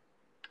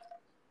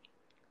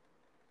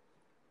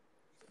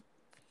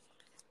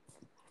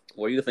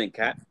 What do you think,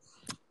 Kat?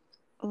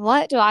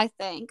 What do I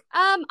think?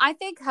 I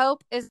think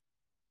hope is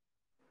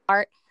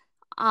art.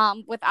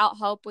 Without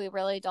hope, we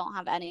really don't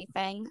have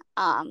anything.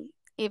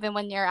 Even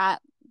when you're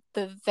at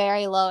the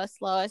very lowest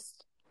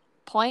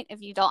point,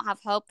 if you don't have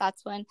hope,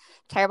 that's when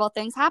terrible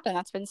things happen.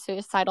 That's when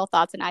suicidal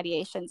thoughts and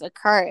ideations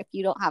occur. If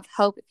you don't have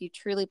hope, if you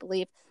truly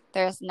believe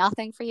there's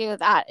nothing for you,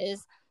 that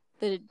is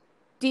the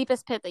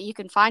deepest pit that you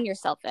can find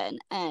yourself in.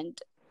 And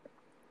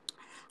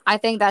I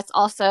think that's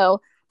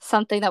also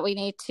something that we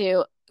need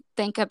to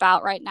think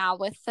about right now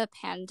with the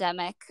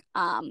pandemic.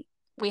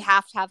 We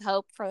have to have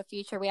hope for the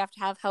future. We have to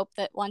have hope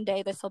that one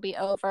day this will be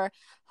over,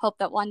 hope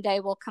that one day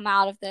we'll come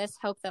out of this,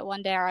 hope that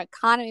one day our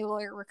economy will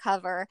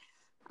recover.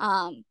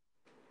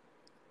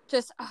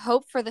 Just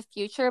hope for the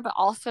future, but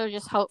also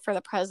just hope for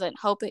the present.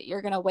 Hope that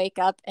you're going to wake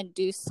up and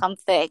do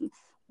something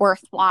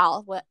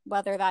worthwhile,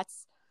 whether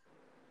that's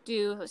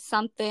do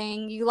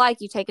something you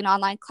like. You take an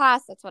online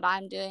class. That's what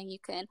I'm doing. You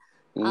can,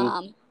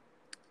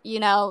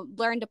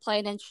 learn to play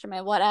an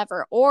instrument,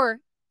 whatever, or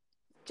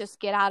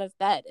just get out of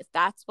bed if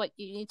that's what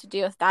you need to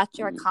do. If that's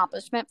your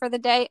accomplishment for the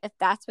day, if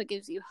that's what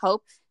gives you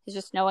hope, is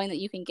just knowing that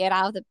you can get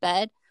out of the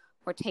bed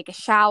or take a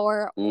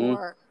shower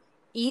or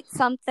eat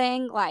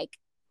something. Like,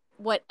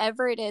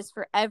 whatever it is,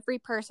 for every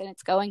person,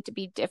 it's going to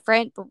be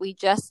different, but we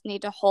just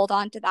need to hold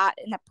on to that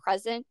in the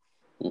present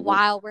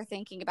while we're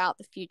thinking about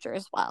the future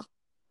as well.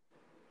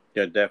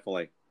 Yeah,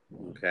 definitely.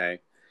 Okay.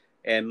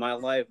 And my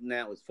life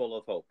now is full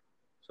of hope.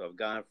 So I've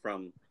gone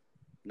from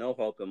no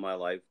hope in my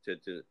life to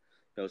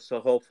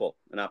so hopeful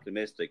and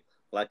optimistic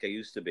like I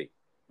used to be.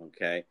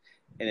 Okay.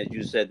 And as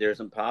you said, there's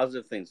some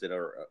positive things that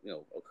are,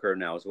 occur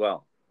now as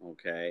well.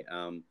 Okay.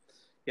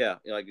 Yeah.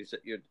 Like you said,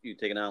 you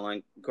take an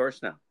online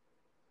course now.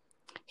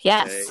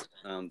 Yes.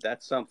 Okay?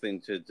 That's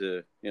something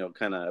to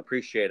kind of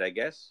appreciate, I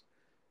guess,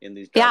 in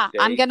these dark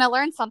days. I'm going to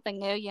learn something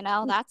new,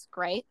 that's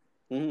great.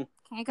 Can't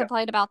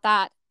complain about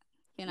that,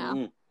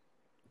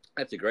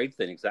 That's a great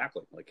thing.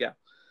 Exactly. Like, yeah,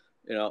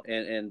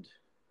 and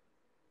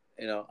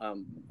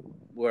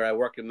where I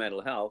work in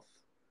mental health,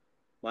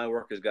 my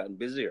work has gotten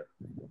busier.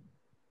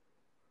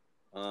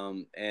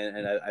 And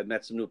I've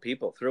met some new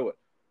people through it.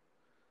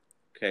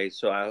 Okay.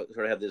 So I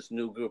sort of have this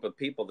new group of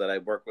people that I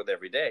work with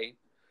every day.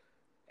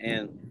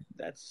 And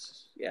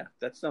that's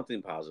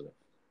something positive.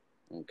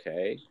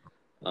 Okay.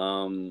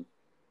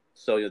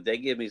 So they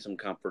give me some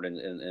comfort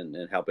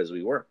and help as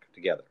we work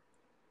together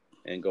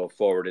and go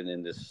forward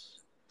in this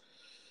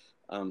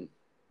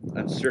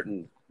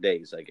uncertain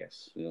days, I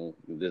guess,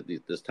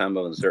 this time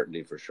of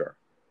uncertainty for sure.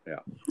 Yeah.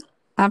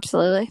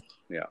 Absolutely.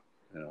 Yeah.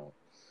 Now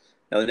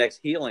the next,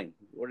 healing.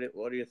 What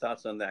are your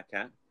thoughts on that,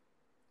 Kat?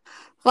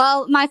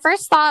 Well, my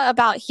first thought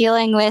about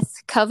healing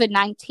with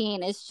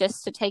COVID-19 is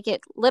just to take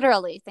it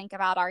literally. Think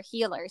about our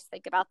healers.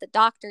 Think about the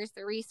doctors,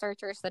 the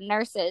researchers, the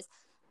nurses,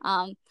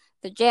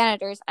 the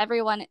janitors,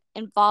 everyone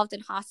involved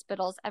in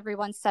hospitals,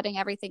 everyone setting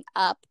everything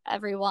up,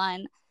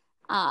 everyone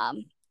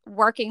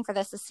working for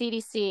this, the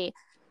CDC,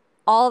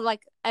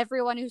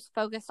 everyone who's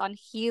focused on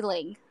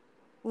healing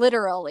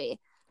literally,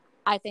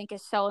 I think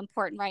is so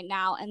important right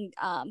now. And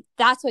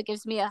that's what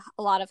gives me a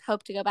lot of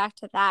hope to go back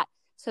to that.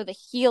 So the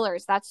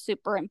healers, that's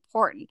super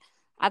important.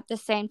 At the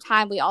same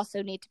time, we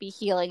also need to be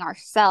healing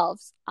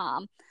ourselves.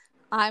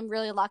 I'm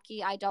really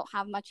lucky. I don't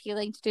have much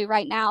healing to do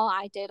right now.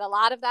 I did a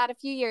lot of that a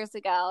few years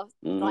ago.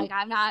 Like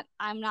I'm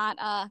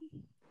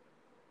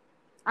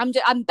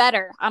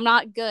better. I'm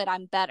not good.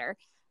 I'm better.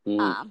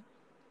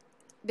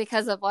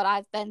 Because of what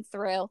I've been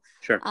through.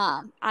 Sure.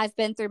 I've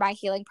been through my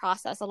healing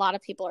process. A lot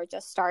of people are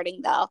just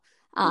starting though.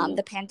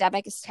 The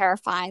pandemic is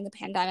terrifying. The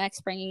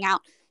pandemic's bringing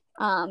out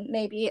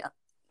maybe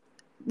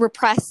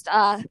repressed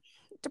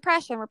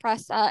depression,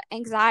 repressed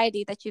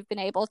anxiety that you've been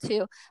able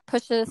to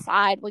push to the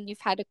side when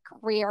you've had a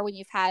career, when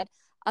you've had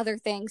other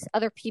things,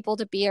 other people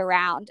to be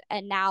around.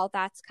 And now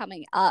that's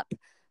coming up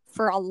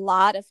for a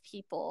lot of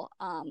people.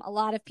 A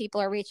lot of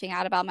people are reaching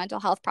out about mental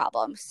health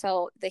problems.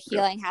 So the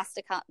healing has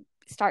to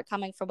start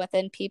coming from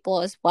within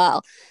people as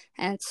well.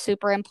 And it's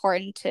super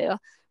important to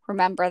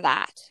remember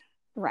that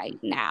right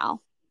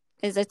now.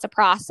 It's a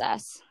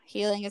process.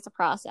 Healing is a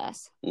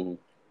process.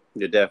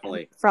 You're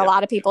definitely. And for a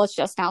lot of people, it's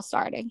just now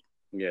starting.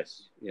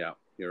 Yes. Yeah,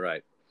 you're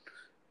right.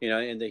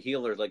 And the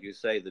healers, like you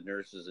say, the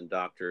nurses and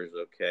doctors,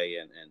 okay,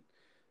 and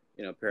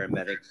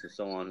paramedics and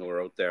so on who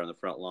are out there on the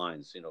front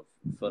lines,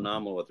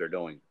 phenomenal what they're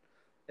doing.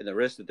 And the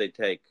risk that they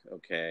take,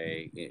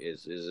 okay,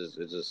 is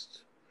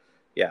just,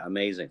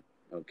 amazing.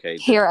 Okay.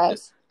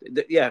 Heroes.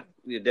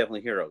 You're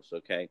definitely heroes.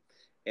 Okay.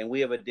 And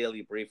we have a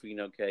daily briefing,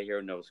 okay, here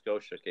in Nova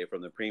Scotia, okay,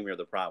 from the Premier of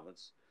the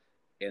province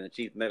and the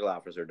Chief Medical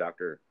Officer,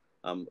 Dr.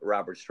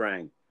 Robert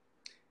Strang.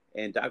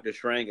 And Dr.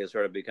 Strang has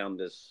sort of become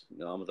this,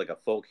 almost like a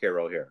folk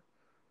hero here.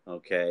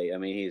 Okay. I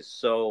mean, he's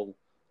so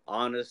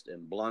honest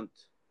and blunt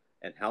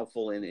and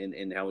helpful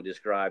in how he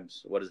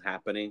describes what is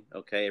happening,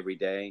 okay, every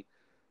day.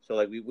 So,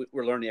 like,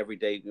 we're learning every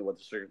day what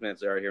the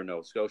circumstances are here in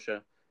Nova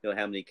Scotia,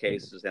 how many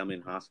cases, how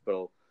many in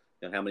hospital,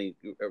 how many,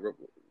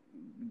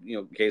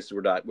 cases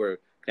we're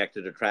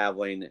connected to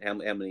traveling, how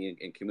many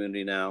in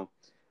community now.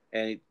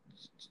 And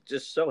it's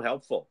just so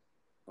helpful,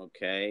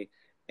 okay?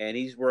 And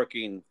he's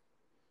working,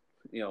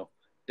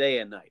 day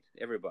and night,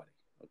 everybody,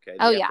 okay?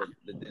 The effort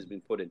that has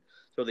been put in.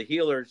 So the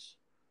healers,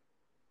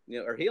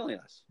 are healing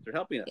us. They're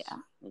helping us,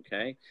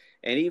 okay?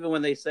 And even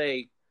when they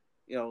say,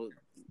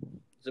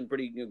 some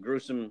pretty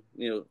gruesome,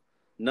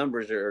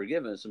 numbers are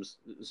given, some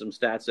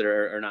stats that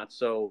are not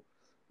so,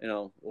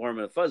 warm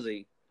and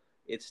fuzzy,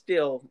 it's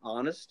still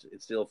honest,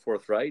 it's still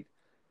forthright,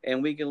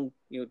 and we can,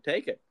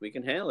 take it. We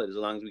can handle it as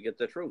long as we get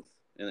the truth.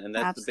 And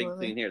that's Absolutely. The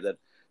big thing here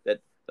that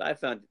I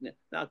found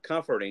not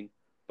comforting,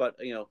 but,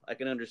 I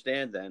can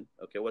understand then,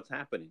 okay, what's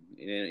happening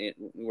in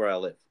where I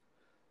live.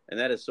 And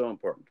that is so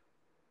important,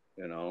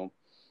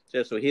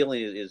 So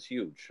healing is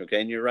huge,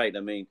 okay? And you're right. I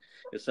mean,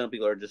 if some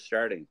people are just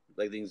starting,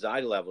 like the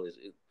anxiety level is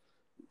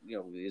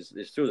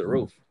through the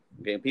roof,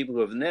 okay? And people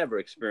who have never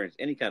experienced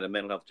any kind of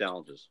mental health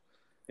challenges,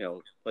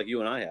 like you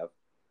and I have,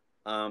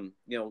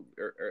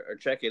 are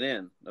checking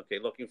in, okay,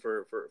 looking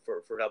for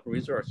help and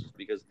resources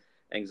because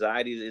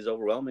anxiety is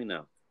overwhelming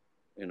now,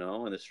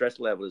 and the stress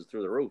level is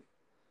through the roof.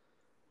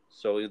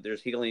 So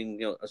there's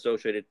healing,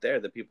 associated there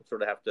that people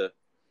sort of have to,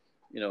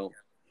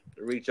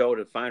 reach out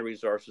and find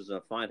resources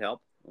and find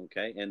help,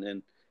 okay,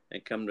 and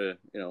come to,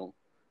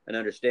 an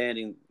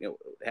understanding,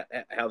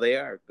 how they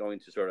are going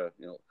to sort of,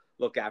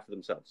 look after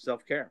themselves.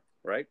 Self-care,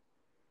 right?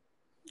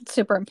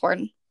 Super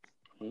important.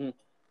 Mm-hmm.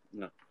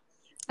 No.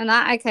 And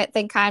that I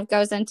think kind of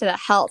goes into the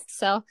health.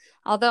 So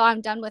although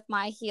I'm done with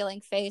my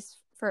healing phase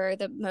for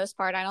the most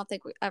part, I don't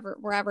think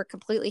we're ever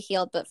completely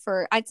healed, but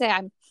I'd say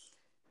I'm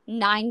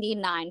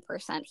 99%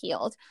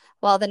 healed.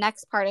 Well, the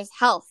next part is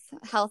health.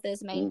 Health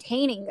is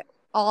maintaining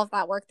all of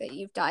that work that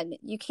you've done.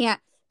 You can't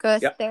go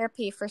to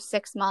therapy for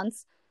 6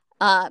 months,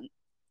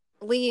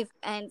 leave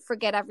and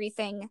forget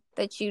everything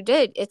that you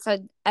did. It's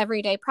an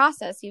everyday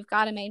process. You've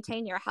got to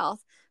maintain your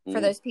health. For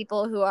those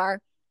people who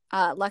are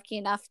lucky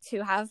enough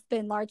to have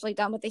been largely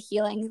done with the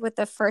healing with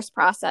the first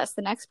process,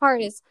 the next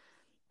part is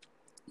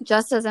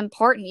just as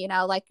important,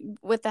 like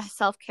with the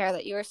self-care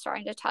that you were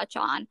starting to touch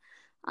on,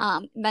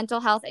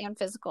 mental health and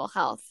physical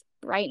health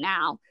right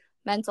now.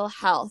 Mental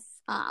health,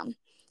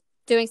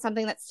 doing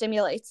something that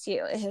stimulates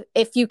you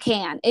if you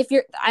can,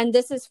 and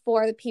this is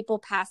for the people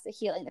past the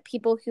healing, the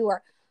people who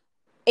are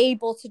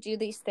able to do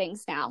these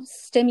things now.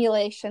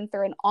 Stimulation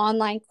through an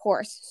online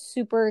course,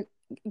 super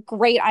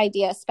great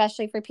idea,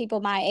 especially for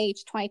people my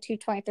age, 22,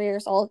 23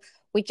 years old.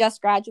 We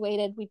just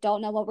graduated. We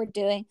don't know what we're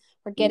doing.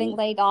 We're getting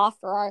laid off,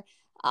 or our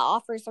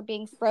offers are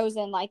being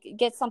frozen. Like,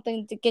 get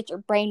something to get your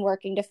brain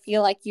working, to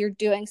feel like you're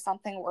doing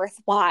something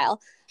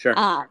worthwhile.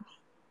 Sure.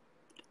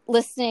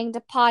 Listening to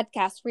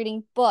podcasts,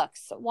 reading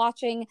books,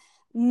 watching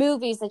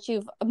movies that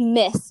you've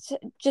missed,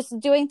 just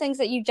doing things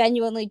that you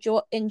genuinely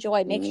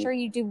enjoy. Make sure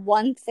you do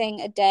one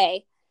thing a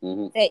day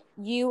that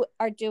you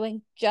are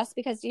doing just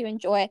because you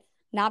enjoy it,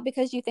 not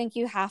because you think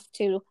you have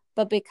to,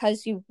 but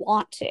because you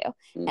want to.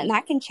 And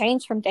that can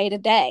change from day to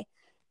day.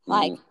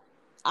 Like,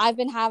 I've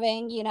been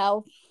having,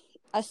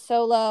 a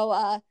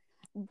solo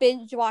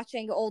binge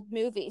watching old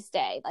movies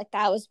day. Like,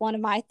 that was one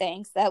of my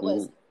things that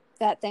was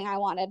that thing I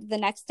wanted. The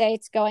next day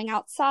it's going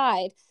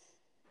outside.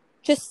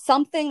 Just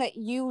something that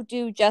you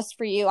do just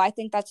for you. I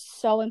think that's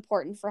so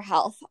important for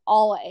health,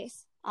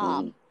 always,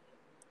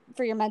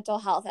 for your mental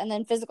health, and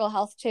then physical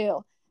health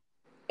too.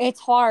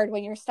 It's hard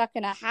when you're stuck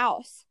in a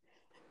house.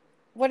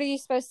 What are you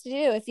supposed to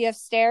do? If you have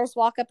stairs,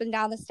 walk up and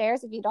down the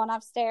stairs. If you don't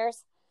have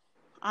stairs,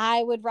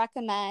 I would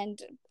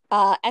recommend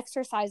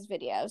exercise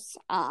videos.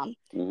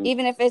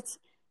 Even if it's,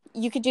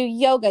 you could do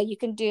yoga, you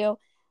can do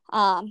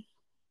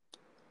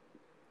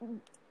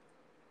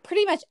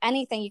pretty much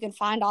anything you can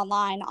find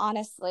online,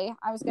 honestly.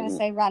 I was going to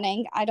say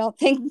running. I don't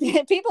think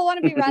people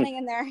want to be running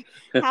in their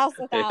house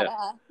without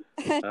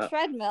a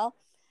treadmill.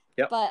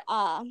 Yep. But,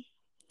 I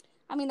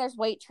mean, there's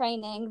weight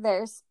training.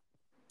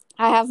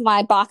 I have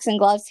my boxing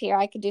gloves here.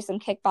 I could do some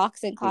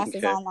kickboxing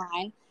classes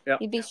online.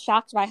 Yep. You'd be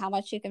shocked by how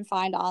much you can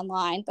find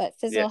online, but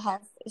physical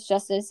health is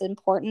just as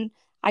important.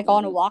 I go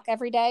on a walk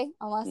every day,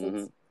 unless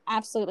it's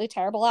absolutely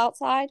terrible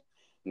outside.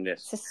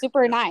 Yes. It's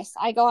super nice.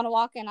 I go on a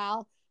walk and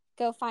I'll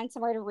go find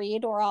somewhere to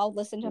read, or I'll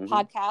listen to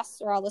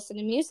podcasts, or I'll listen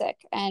to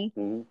music.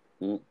 And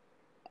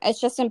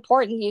it's just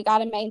important. You got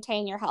to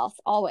maintain your health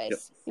always.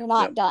 Yep. You're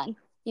not done.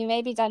 You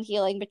may be done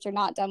healing, but you're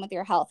not done with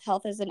your health.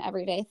 Health is an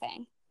everyday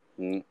thing.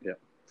 Yeah,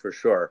 for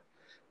sure.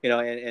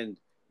 And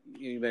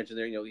you mentioned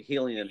there,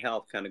 healing and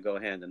health kind of go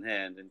hand in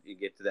hand, and you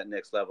get to that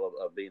next level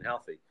of being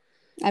healthy.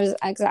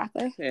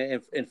 Exactly.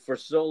 And for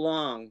so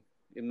long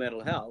in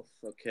mental health,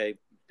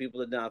 people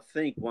did not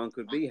think one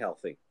could be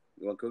healthy.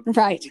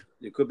 Right.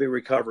 It could be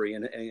recovery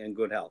and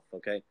good health.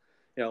 Okay.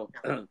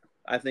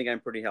 I think I'm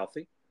pretty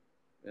healthy.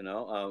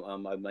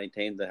 I've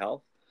maintained the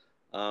health.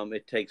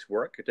 It takes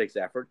work. It takes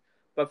effort.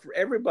 But for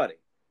everybody,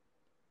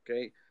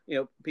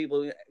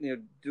 people,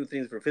 do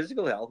things for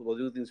physical health. Will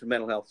do things for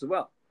mental health as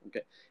well.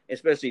 Okay.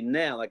 Especially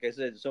now, like I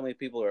said, so many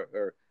people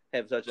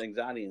have such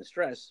anxiety and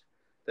stress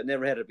that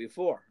never had it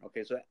before.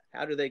 Okay. So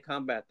how do they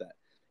combat that?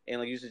 And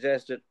like you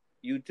suggested,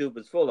 YouTube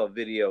is full of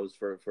videos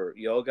for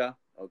yoga.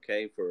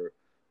 Okay. For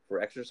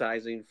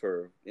exercising,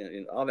 for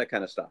all that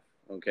kind of stuff.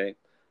 Okay.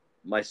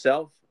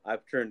 Myself,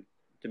 I've turned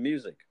to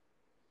music,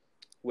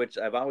 which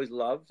I've always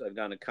loved. I've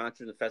gone to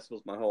concerts and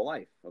festivals my whole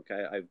life.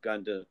 Okay. I've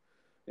gone to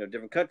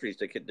different countries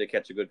to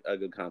catch a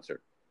good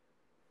concert.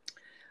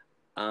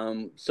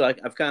 So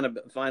I've kind of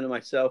finding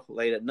myself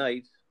late at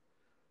night,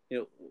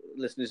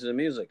 listening to the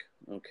music.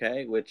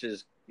 Okay. Which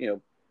is,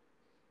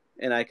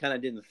 and I kind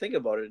of didn't think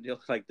about it until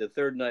like the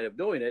third night of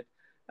doing it.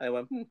 I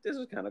went, this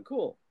is kind of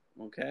cool.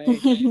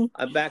 Okay.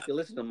 I'm back to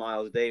listen to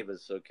Miles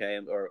Davis. Okay.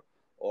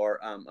 Or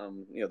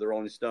the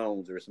Rolling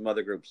Stones, or some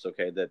other groups.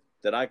 Okay.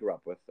 That I grew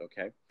up with.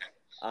 Okay.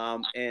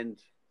 And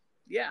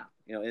yeah,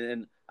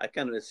 and I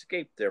kind of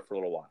escaped there for a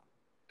little while.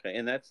 Okay.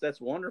 And that's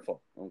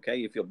wonderful. Okay.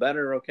 You feel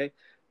better. Okay.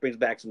 Brings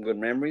back some good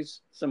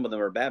memories. Some of them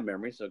are bad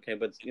memories. Okay.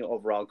 But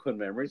overall good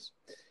memories.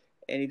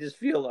 And you just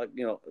feel like,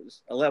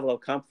 a level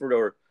of comfort,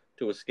 or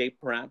to escape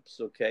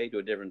perhaps. Okay. To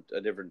a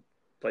different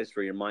place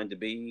for your mind to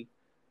be.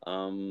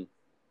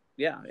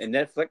 Yeah. And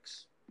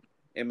Netflix,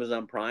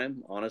 Amazon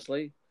Prime,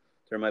 honestly,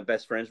 they're my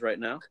best friends right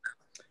now.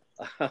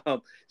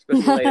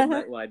 Especially late at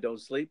night when I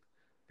don't sleep,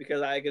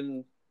 because I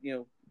can,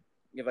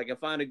 if I can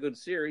find a good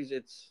series,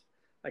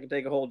 I can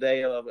take a whole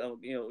day of,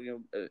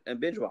 and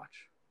binge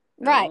watch.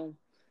 Right.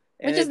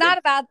 Which is not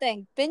a bad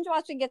thing. Binge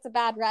watching gets a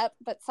bad rep,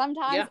 but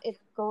sometimes it's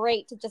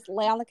great to just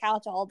lay on the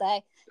couch all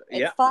day.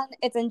 It's fun.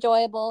 It's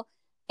enjoyable.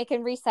 It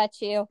can reset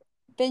you.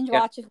 Binge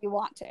watch if you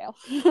want to.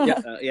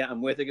 Yeah,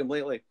 I'm with you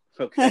completely.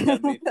 Okay. I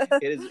mean,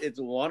 it's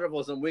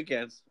wonderful some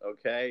weekends.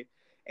 Okay.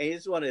 And you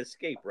just want to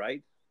escape,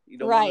 right? You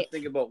don't want to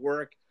think about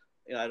work.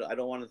 I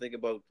don't want to think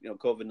about,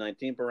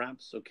 COVID-19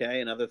 perhaps. Okay.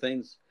 And other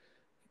things,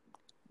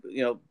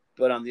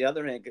 but on the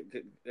other hand,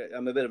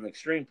 I'm a bit of an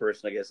extreme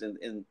person, I guess.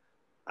 And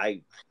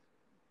I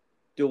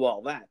do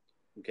all that.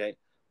 Okay.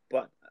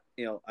 But,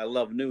 I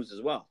love news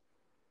as well.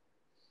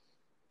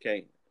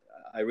 Okay.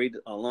 I read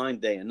online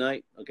day and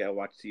night. Okay. I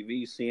watch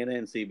TV,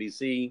 CNN,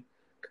 CBC.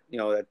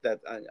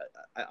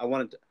 I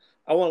want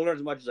to learn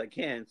as much as I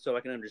can so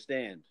I can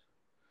understand.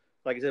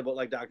 Like I said, about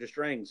like Dr.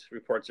 Strange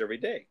reports every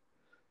day.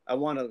 I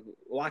want to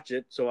watch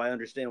it so I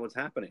understand what's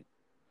happening.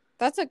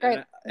 That's a great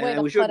way to put it.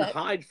 And we shouldn't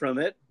hide from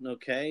it,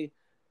 okay?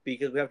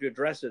 Because we have to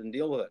address it and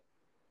deal with it.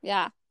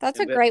 Yeah, that's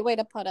a great way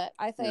to put it.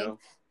 I think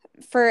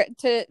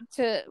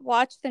to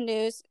watch the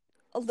news,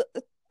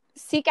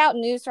 seek out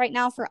news right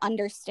now for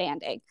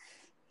understanding,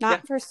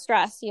 not for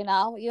stress.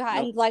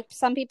 And like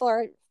some people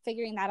are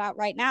figuring that out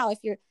right now. If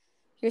you're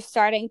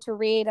starting to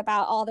read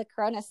about all the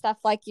corona stuff,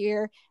 like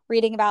you're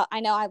reading about,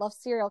 I know I love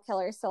serial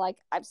killers. So like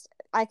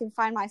I can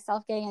find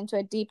myself getting into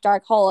a deep,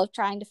 dark hole of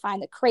trying to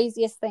find the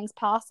craziest things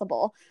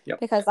possible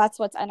because that's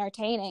what's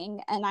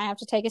entertaining. And I have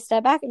to take a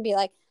step back and be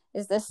like,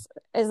 is this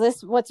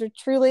what's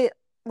truly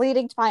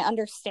leading to my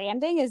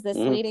understanding? Is this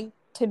leading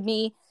to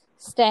me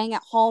staying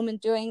at home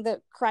and doing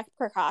the correct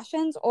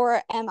precautions?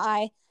 Or am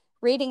I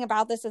reading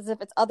about this as if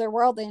it's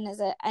otherworldly, and is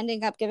it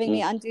ending up giving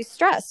me undue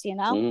stress?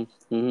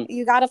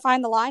 You got to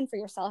find the line for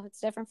yourself. It's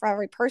different for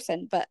every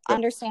person, but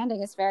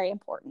understanding is very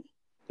important.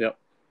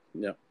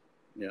 And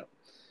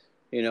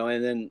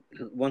then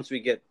once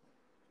we get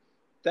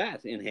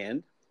that in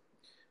hand,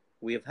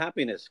 we have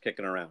happiness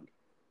kicking around.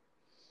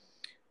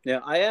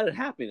 Now, I added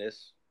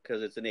happiness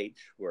because it's an H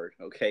word,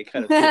 okay,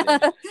 kind of fitting.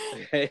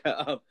 Okay,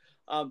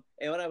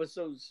 and when I was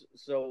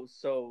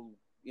so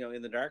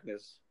in the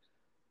darkness,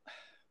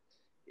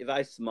 if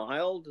I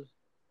smiled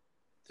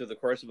through the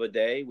course of a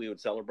day, we would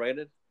celebrate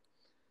it.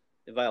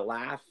 If I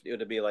laughed, it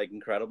would be like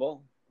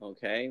incredible,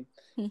 okay.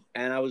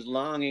 And I was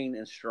longing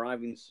and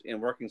striving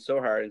and working so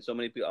hard, and so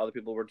many other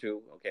people were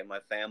too, okay, my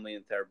family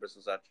and therapists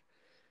and such.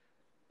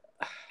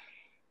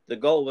 The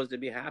goal was to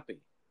be happy.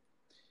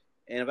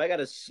 And if I got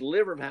a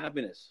sliver of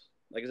happiness,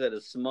 like I said,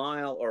 a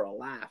smile or a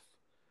laugh,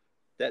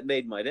 that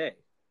made my day.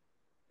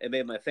 It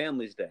made my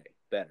family's day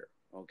better,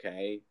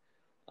 okay?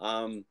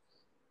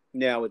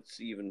 Now it's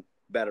even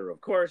better,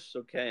 of course,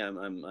 okay?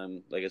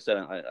 I'm like I said,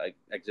 I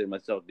consider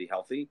myself to be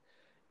healthy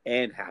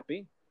and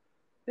happy.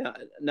 Now,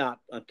 not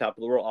on top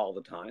of the world all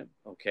the time,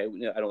 okay?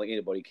 I don't think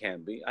anybody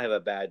can be. I have a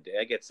bad day.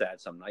 I get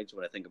sad some nights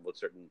when I think about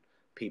certain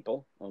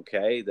people,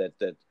 okay,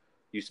 that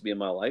used to be in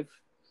my life.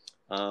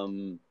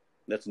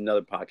 That's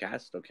another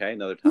podcast, okay,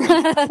 another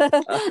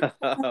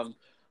time.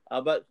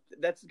 But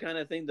that's the kind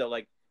of thing, though.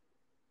 Like,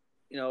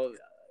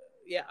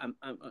 yeah,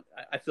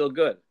 I feel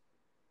good,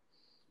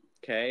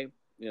 okay,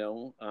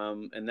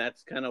 and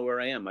that's kind of where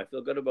I am. I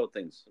feel good about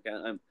things. Okay,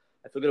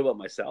 I feel good about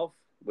myself,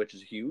 which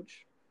is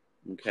huge.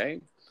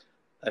 Okay,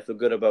 I feel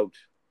good about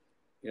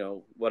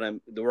the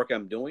work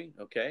I'm doing.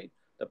 Okay,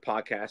 the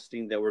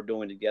podcasting that we're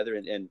doing together,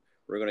 and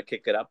we're going to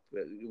kick it up.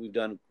 We've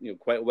done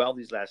quite well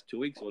these last 2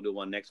 weeks. We'll do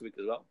one next week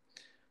as well,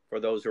 for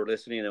those who are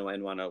listening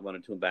and want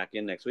to tune back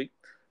in next week.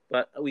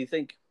 But we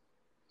think,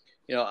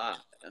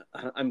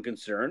 I'm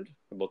concerned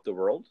about the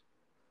world.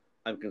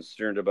 I'm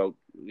concerned about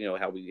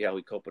how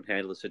we cope and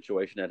handle the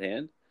situation at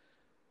hand.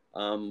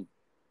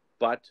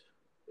 But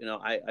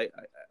I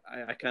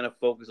kind of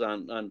focus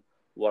on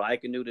what I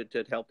can do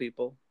to help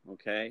people.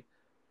 Okay,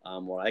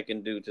 what I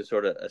can do to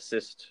sort of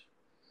assist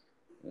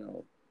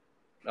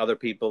other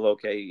people.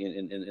 Okay,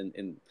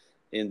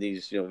 in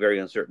these very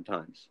uncertain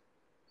times.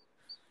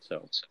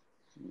 So.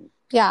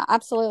 Yeah,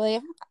 absolutely.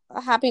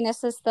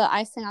 Happiness is the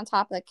icing on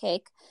top of the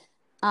cake.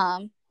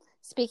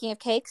 Speaking of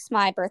cakes,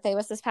 my birthday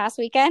was this past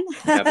weekend.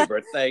 Happy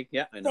birthday.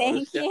 Yeah, I know.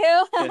 Thank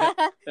you.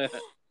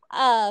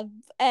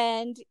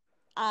 And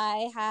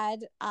I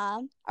had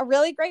a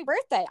really great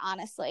birthday,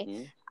 honestly.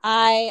 Mm-hmm.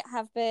 I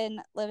have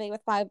been living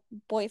with my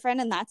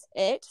boyfriend, and that's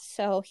it.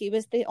 So he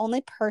was the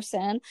only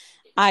person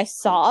I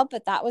saw,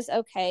 but that was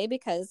okay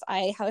because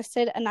I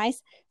hosted a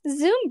nice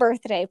Zoom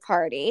birthday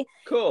party.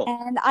 Cool.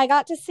 And I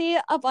got to see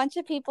a bunch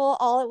of people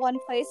all at one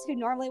place who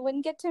normally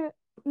wouldn't get to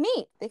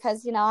meet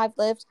because, I've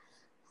lived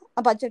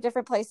a bunch of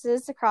different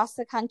places across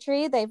the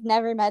country. They've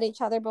never met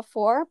each other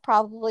before,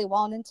 probably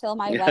won't until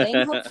my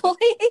wedding, hopefully.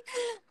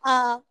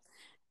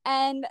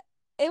 And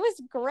it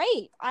was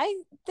great.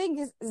 I think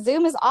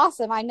Zoom is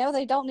awesome. I know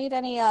they don't need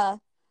any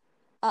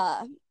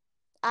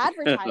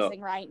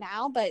advertising right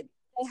now, but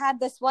they had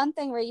this one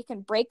thing where you can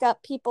break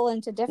up people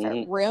into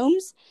different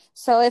rooms.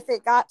 So if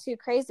it got too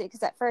crazy,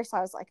 because at first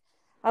I was like,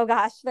 oh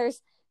gosh,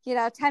 there's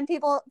 10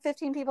 people,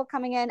 15 people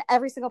coming in.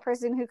 Every single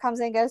person who comes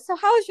in goes, so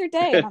how was your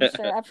day? And I'm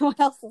sure everyone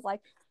else is like,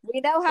 we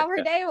know how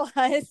her day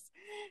was.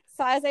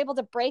 So I was able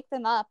to break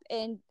them up,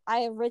 and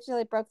I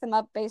originally broke them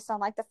up based on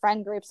like the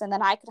friend groups, and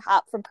then I could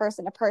hop from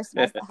person to person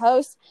as the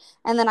host,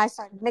 and then I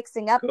started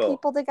mixing up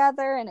people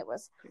together, and it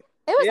was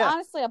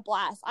honestly a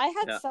blast. I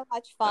had so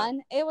much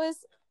fun. It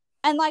was,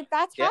 and like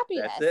that's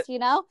happiness, that's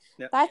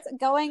that's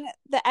going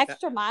the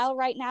extra mile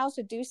right now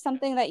to do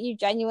something that you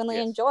genuinely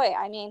enjoy.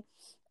 I mean,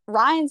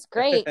 Ryan's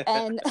great,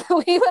 and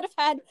we would have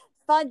had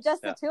fun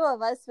just the two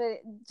of us,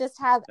 but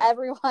just have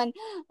everyone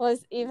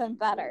was even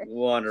better.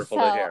 Wonderful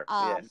to hear.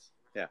 Yes.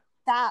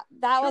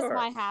 That was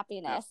my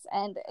happiness,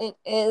 and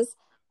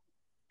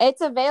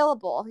it's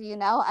available.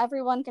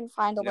 Everyone can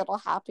find a little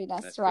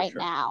happiness right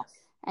now,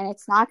 and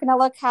it's not going to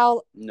look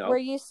how we're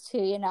used to.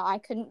 I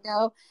couldn't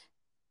go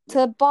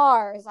to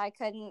bars, I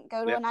couldn't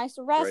go to a nice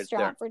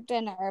restaurant for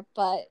dinner,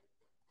 but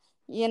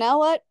you know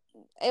what?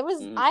 It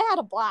was I had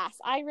a blast.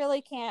 I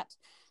really can't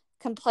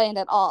complain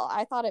at all.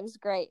 I thought it was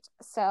great.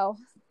 So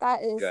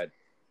that is good.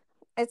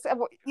 It's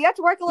you have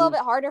to work a little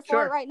bit harder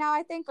for it right now,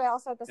 I think, but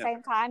also at the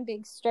same time,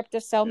 being stripped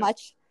of so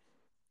much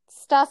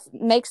stuff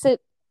makes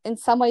it in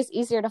some ways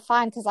easier to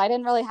find because I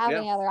didn't really have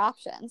any other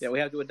options. Yeah, we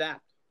have to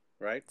adapt,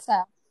 right? So,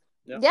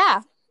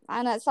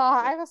 and so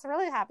I was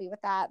really happy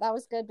with that. That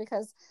was good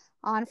because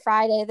on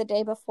Friday, the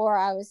day before,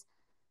 I was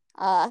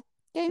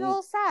getting a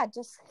little sad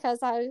just because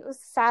I was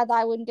sad that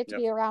I wouldn't get to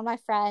be around my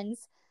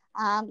friends.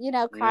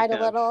 Cried a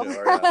little,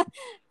 a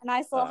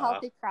nice little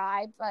healthy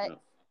cry, but.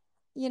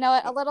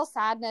 A little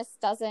sadness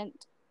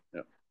doesn't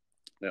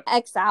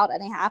X out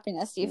any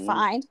happiness you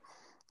find.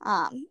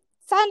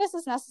 Sadness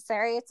is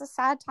necessary. It's a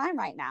sad time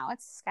right now.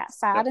 It's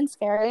sad and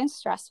scary and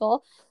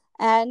stressful.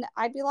 And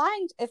I'd be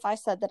lying if I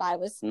said that I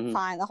was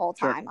fine the whole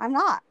time. I'm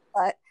not.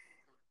 But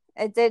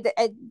it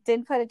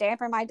didn't put a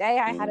damper in my day.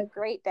 I had a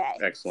great day.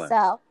 Excellent.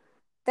 So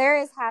there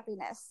is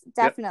happiness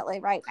definitely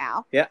right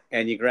now. Yeah,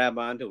 and you grab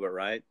onto it,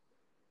 right?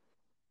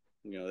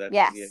 That's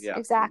Yes, yeah,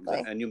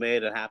 exactly. and you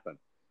made it happen,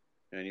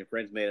 and your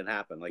friends made it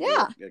happen. Like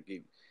Yeah.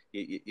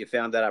 you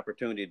found that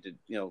opportunity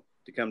to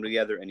to come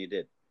together, and you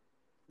did.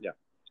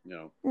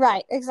 Yeah.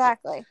 Right,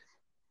 exactly.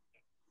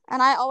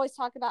 And I always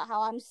talk about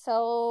how I'm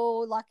so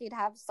lucky to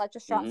have such a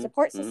strong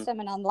support system,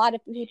 and a lot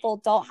of people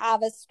don't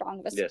have as strong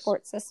of a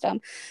support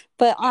system.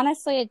 But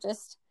honestly, it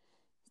just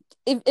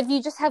if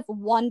you just have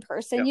one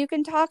person you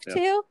can talk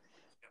to,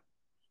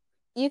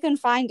 you can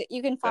find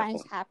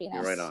Definitely. happiness.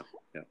 You're right on.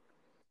 Yeah.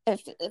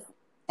 If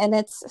and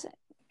it's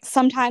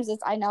sometimes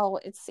I know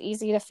it's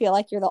easy to feel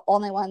like you're the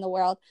only one in the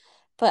world,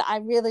 but I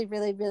really,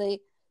 really,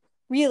 really,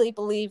 really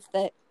believe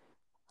that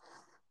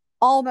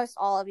almost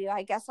all of you,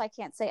 I guess I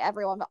can't say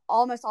everyone, but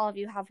almost all of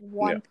you have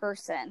one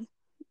person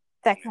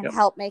that can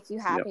help make you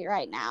happy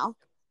right now.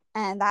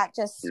 And that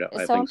just is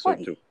I so think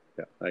important. So too.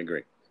 Yeah, I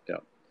agree. Yeah.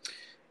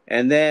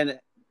 And then,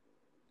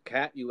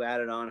 Kat, you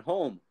added on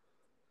home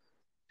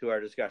to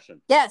our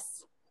discussion.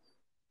 Yes.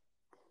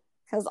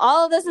 Because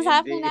all of this is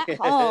happening at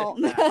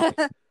home.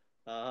 Exactly.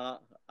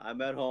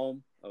 I'm at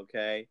home.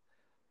 Okay.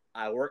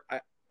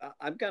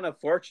 I'm kind of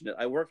fortunate.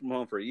 I worked from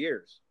home for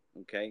years.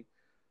 Okay.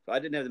 So I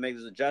didn't have to make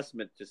this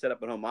adjustment to set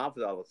up a home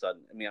office all of a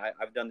sudden. I mean,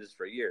 I've done this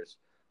for years.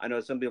 I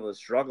know some people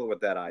struggle with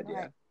that idea.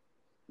 Right.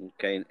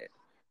 Okay.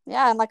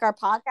 Yeah, and like our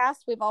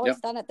podcast, we've always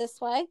done it this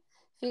way.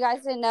 If you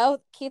guys didn't know,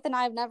 Keith and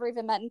I have never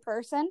even met in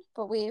person,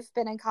 but we've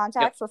been in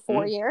contact for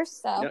 4 years.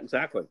 So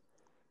exactly.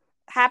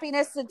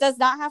 Happiness does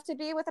not have to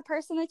be with a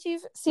person that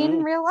you've seen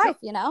in real life,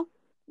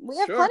 We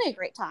have plenty of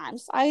great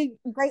times. I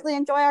greatly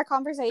enjoy our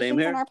conversations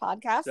and our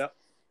podcast. Yep.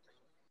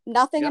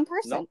 Nothing in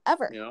person,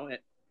 ever.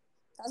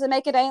 Doesn't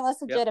make it any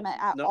less legitimate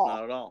at all. No,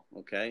 not at all.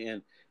 Okay.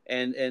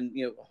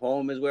 And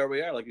home is where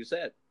we are, like you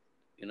said.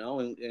 And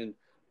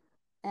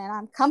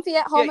I'm comfy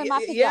at home in my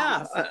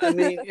pajamas. Yeah, I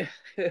mean,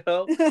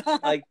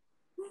 like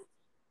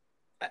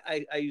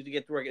I used to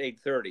get to work at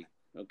 8:30.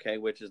 Okay,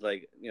 which is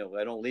like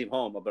I don't leave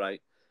home, but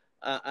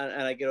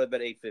and I get up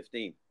at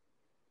 8:15.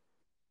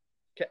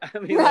 I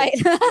mean, right?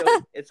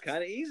 Like, it's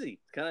kind of easy.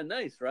 It's kind of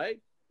nice,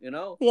 right?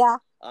 Yeah.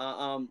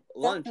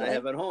 Lunch definitely. I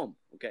have at home.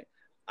 Okay,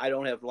 I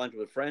don't have lunch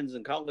with friends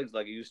and colleagues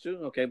like I used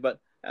to. Okay, but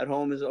at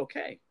home is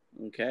okay.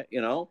 Okay,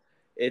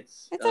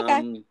 it's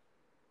okay.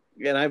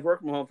 And I've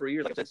worked from home for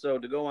years. Like I said, so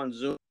to go on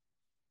Zoom,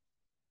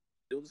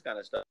 do this kind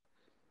of stuff,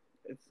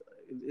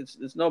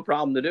 it's no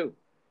problem to do,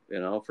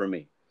 for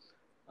me.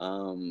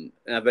 And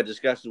I've had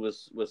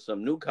discussions with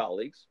some new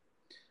colleagues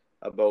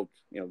about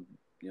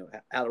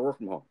how to work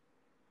from home.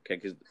 Okay,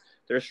 because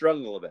they're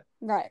struggling a little bit,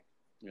 right?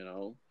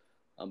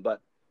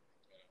 But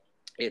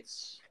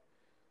it's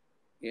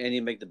and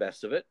you make the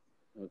best of it.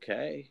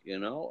 Okay,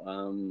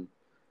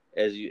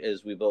 as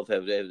we both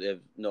have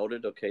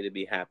noted. Okay, to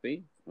be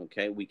happy.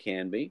 Okay, we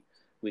can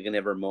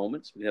have our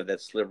moments. We have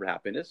that sliver of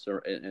happiness,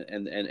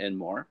 and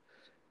more.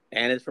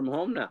 And it's from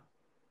home now.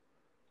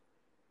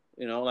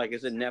 Like I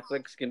said,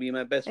 Netflix can be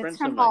my best friend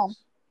some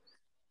nights.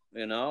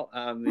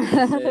 I mean,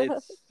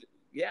 it's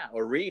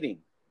or reading,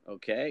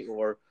 okay,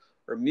 or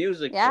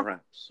music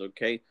perhaps,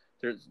 okay.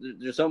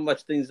 There's so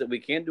much things that we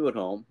can do at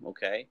home,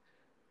 okay,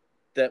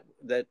 that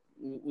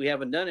we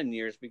haven't done in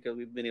years because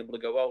we've been able to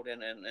go out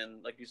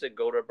and like you said,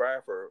 go to a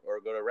bar or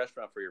go to a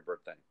restaurant for your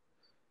birthday.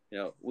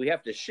 We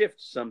have to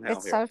shift somehow.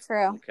 It's so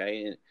true.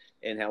 Okay,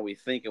 and how we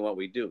think and what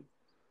we do.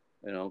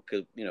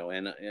 Because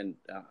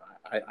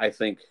I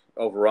think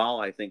overall,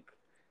 I think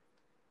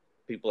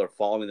people are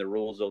following the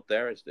rules out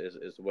there as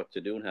what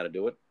to do and how to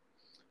do it.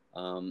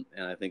 And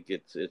I think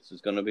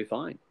it's going to be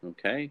fine.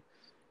 Okay,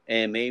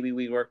 and maybe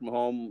we work from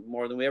home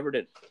more than we ever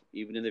did,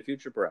 even in the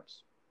future,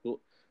 perhaps.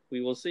 We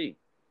will see.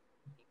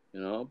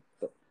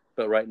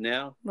 But right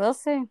now, we'll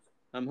see.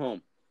 I'm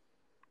home.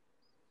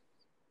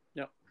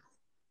 Yep.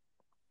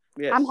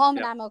 Yes. I'm home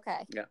and I'm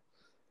okay. Yeah.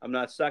 I'm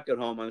not stuck at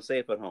home. I'm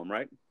safe at home,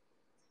 right?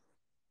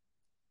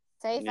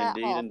 Safe at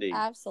home. Indeed.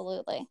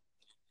 Absolutely.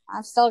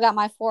 I've still got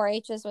my 4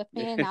 H's with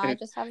me, and now I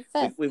just have a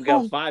 5th. We've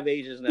got 5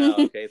 H's now.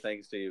 Okay,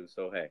 thanks to you.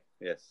 So, hey,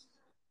 yes.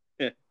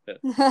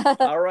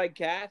 All right,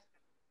 Kat.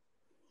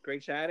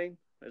 Great chatting,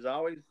 as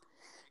always.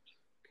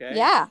 Okay.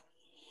 Yeah.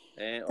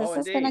 And, this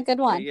has been a good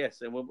one. Okay,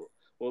 yes, and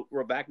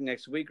we're back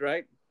next week,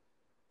 right?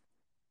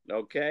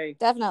 Okay.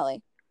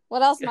 Definitely.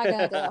 What else am I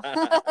going to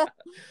do?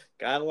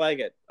 Gotta like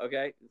it.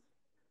 Okay.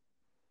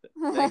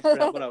 Thanks for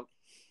helping out.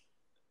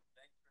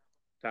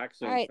 Talk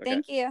soon. All right. Okay.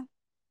 Thank you.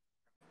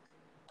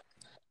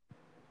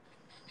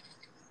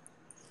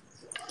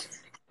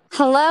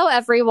 Hello,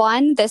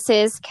 everyone. This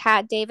is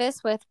Kat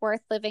Davis with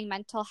Worth Living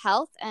Mental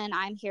Health, and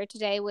I'm here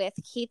today with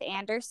Keith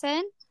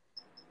Anderson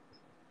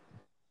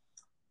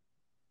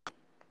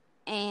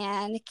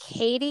and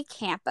Katie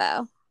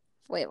Campo.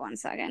 Wait 1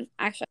 second.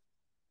 Actually.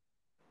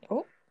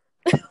 Oh.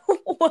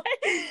 What?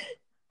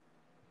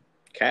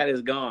 Kat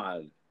is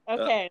gone.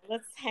 Okay,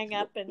 let's hang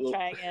up and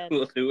try again.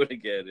 We'll do it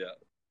again, yeah.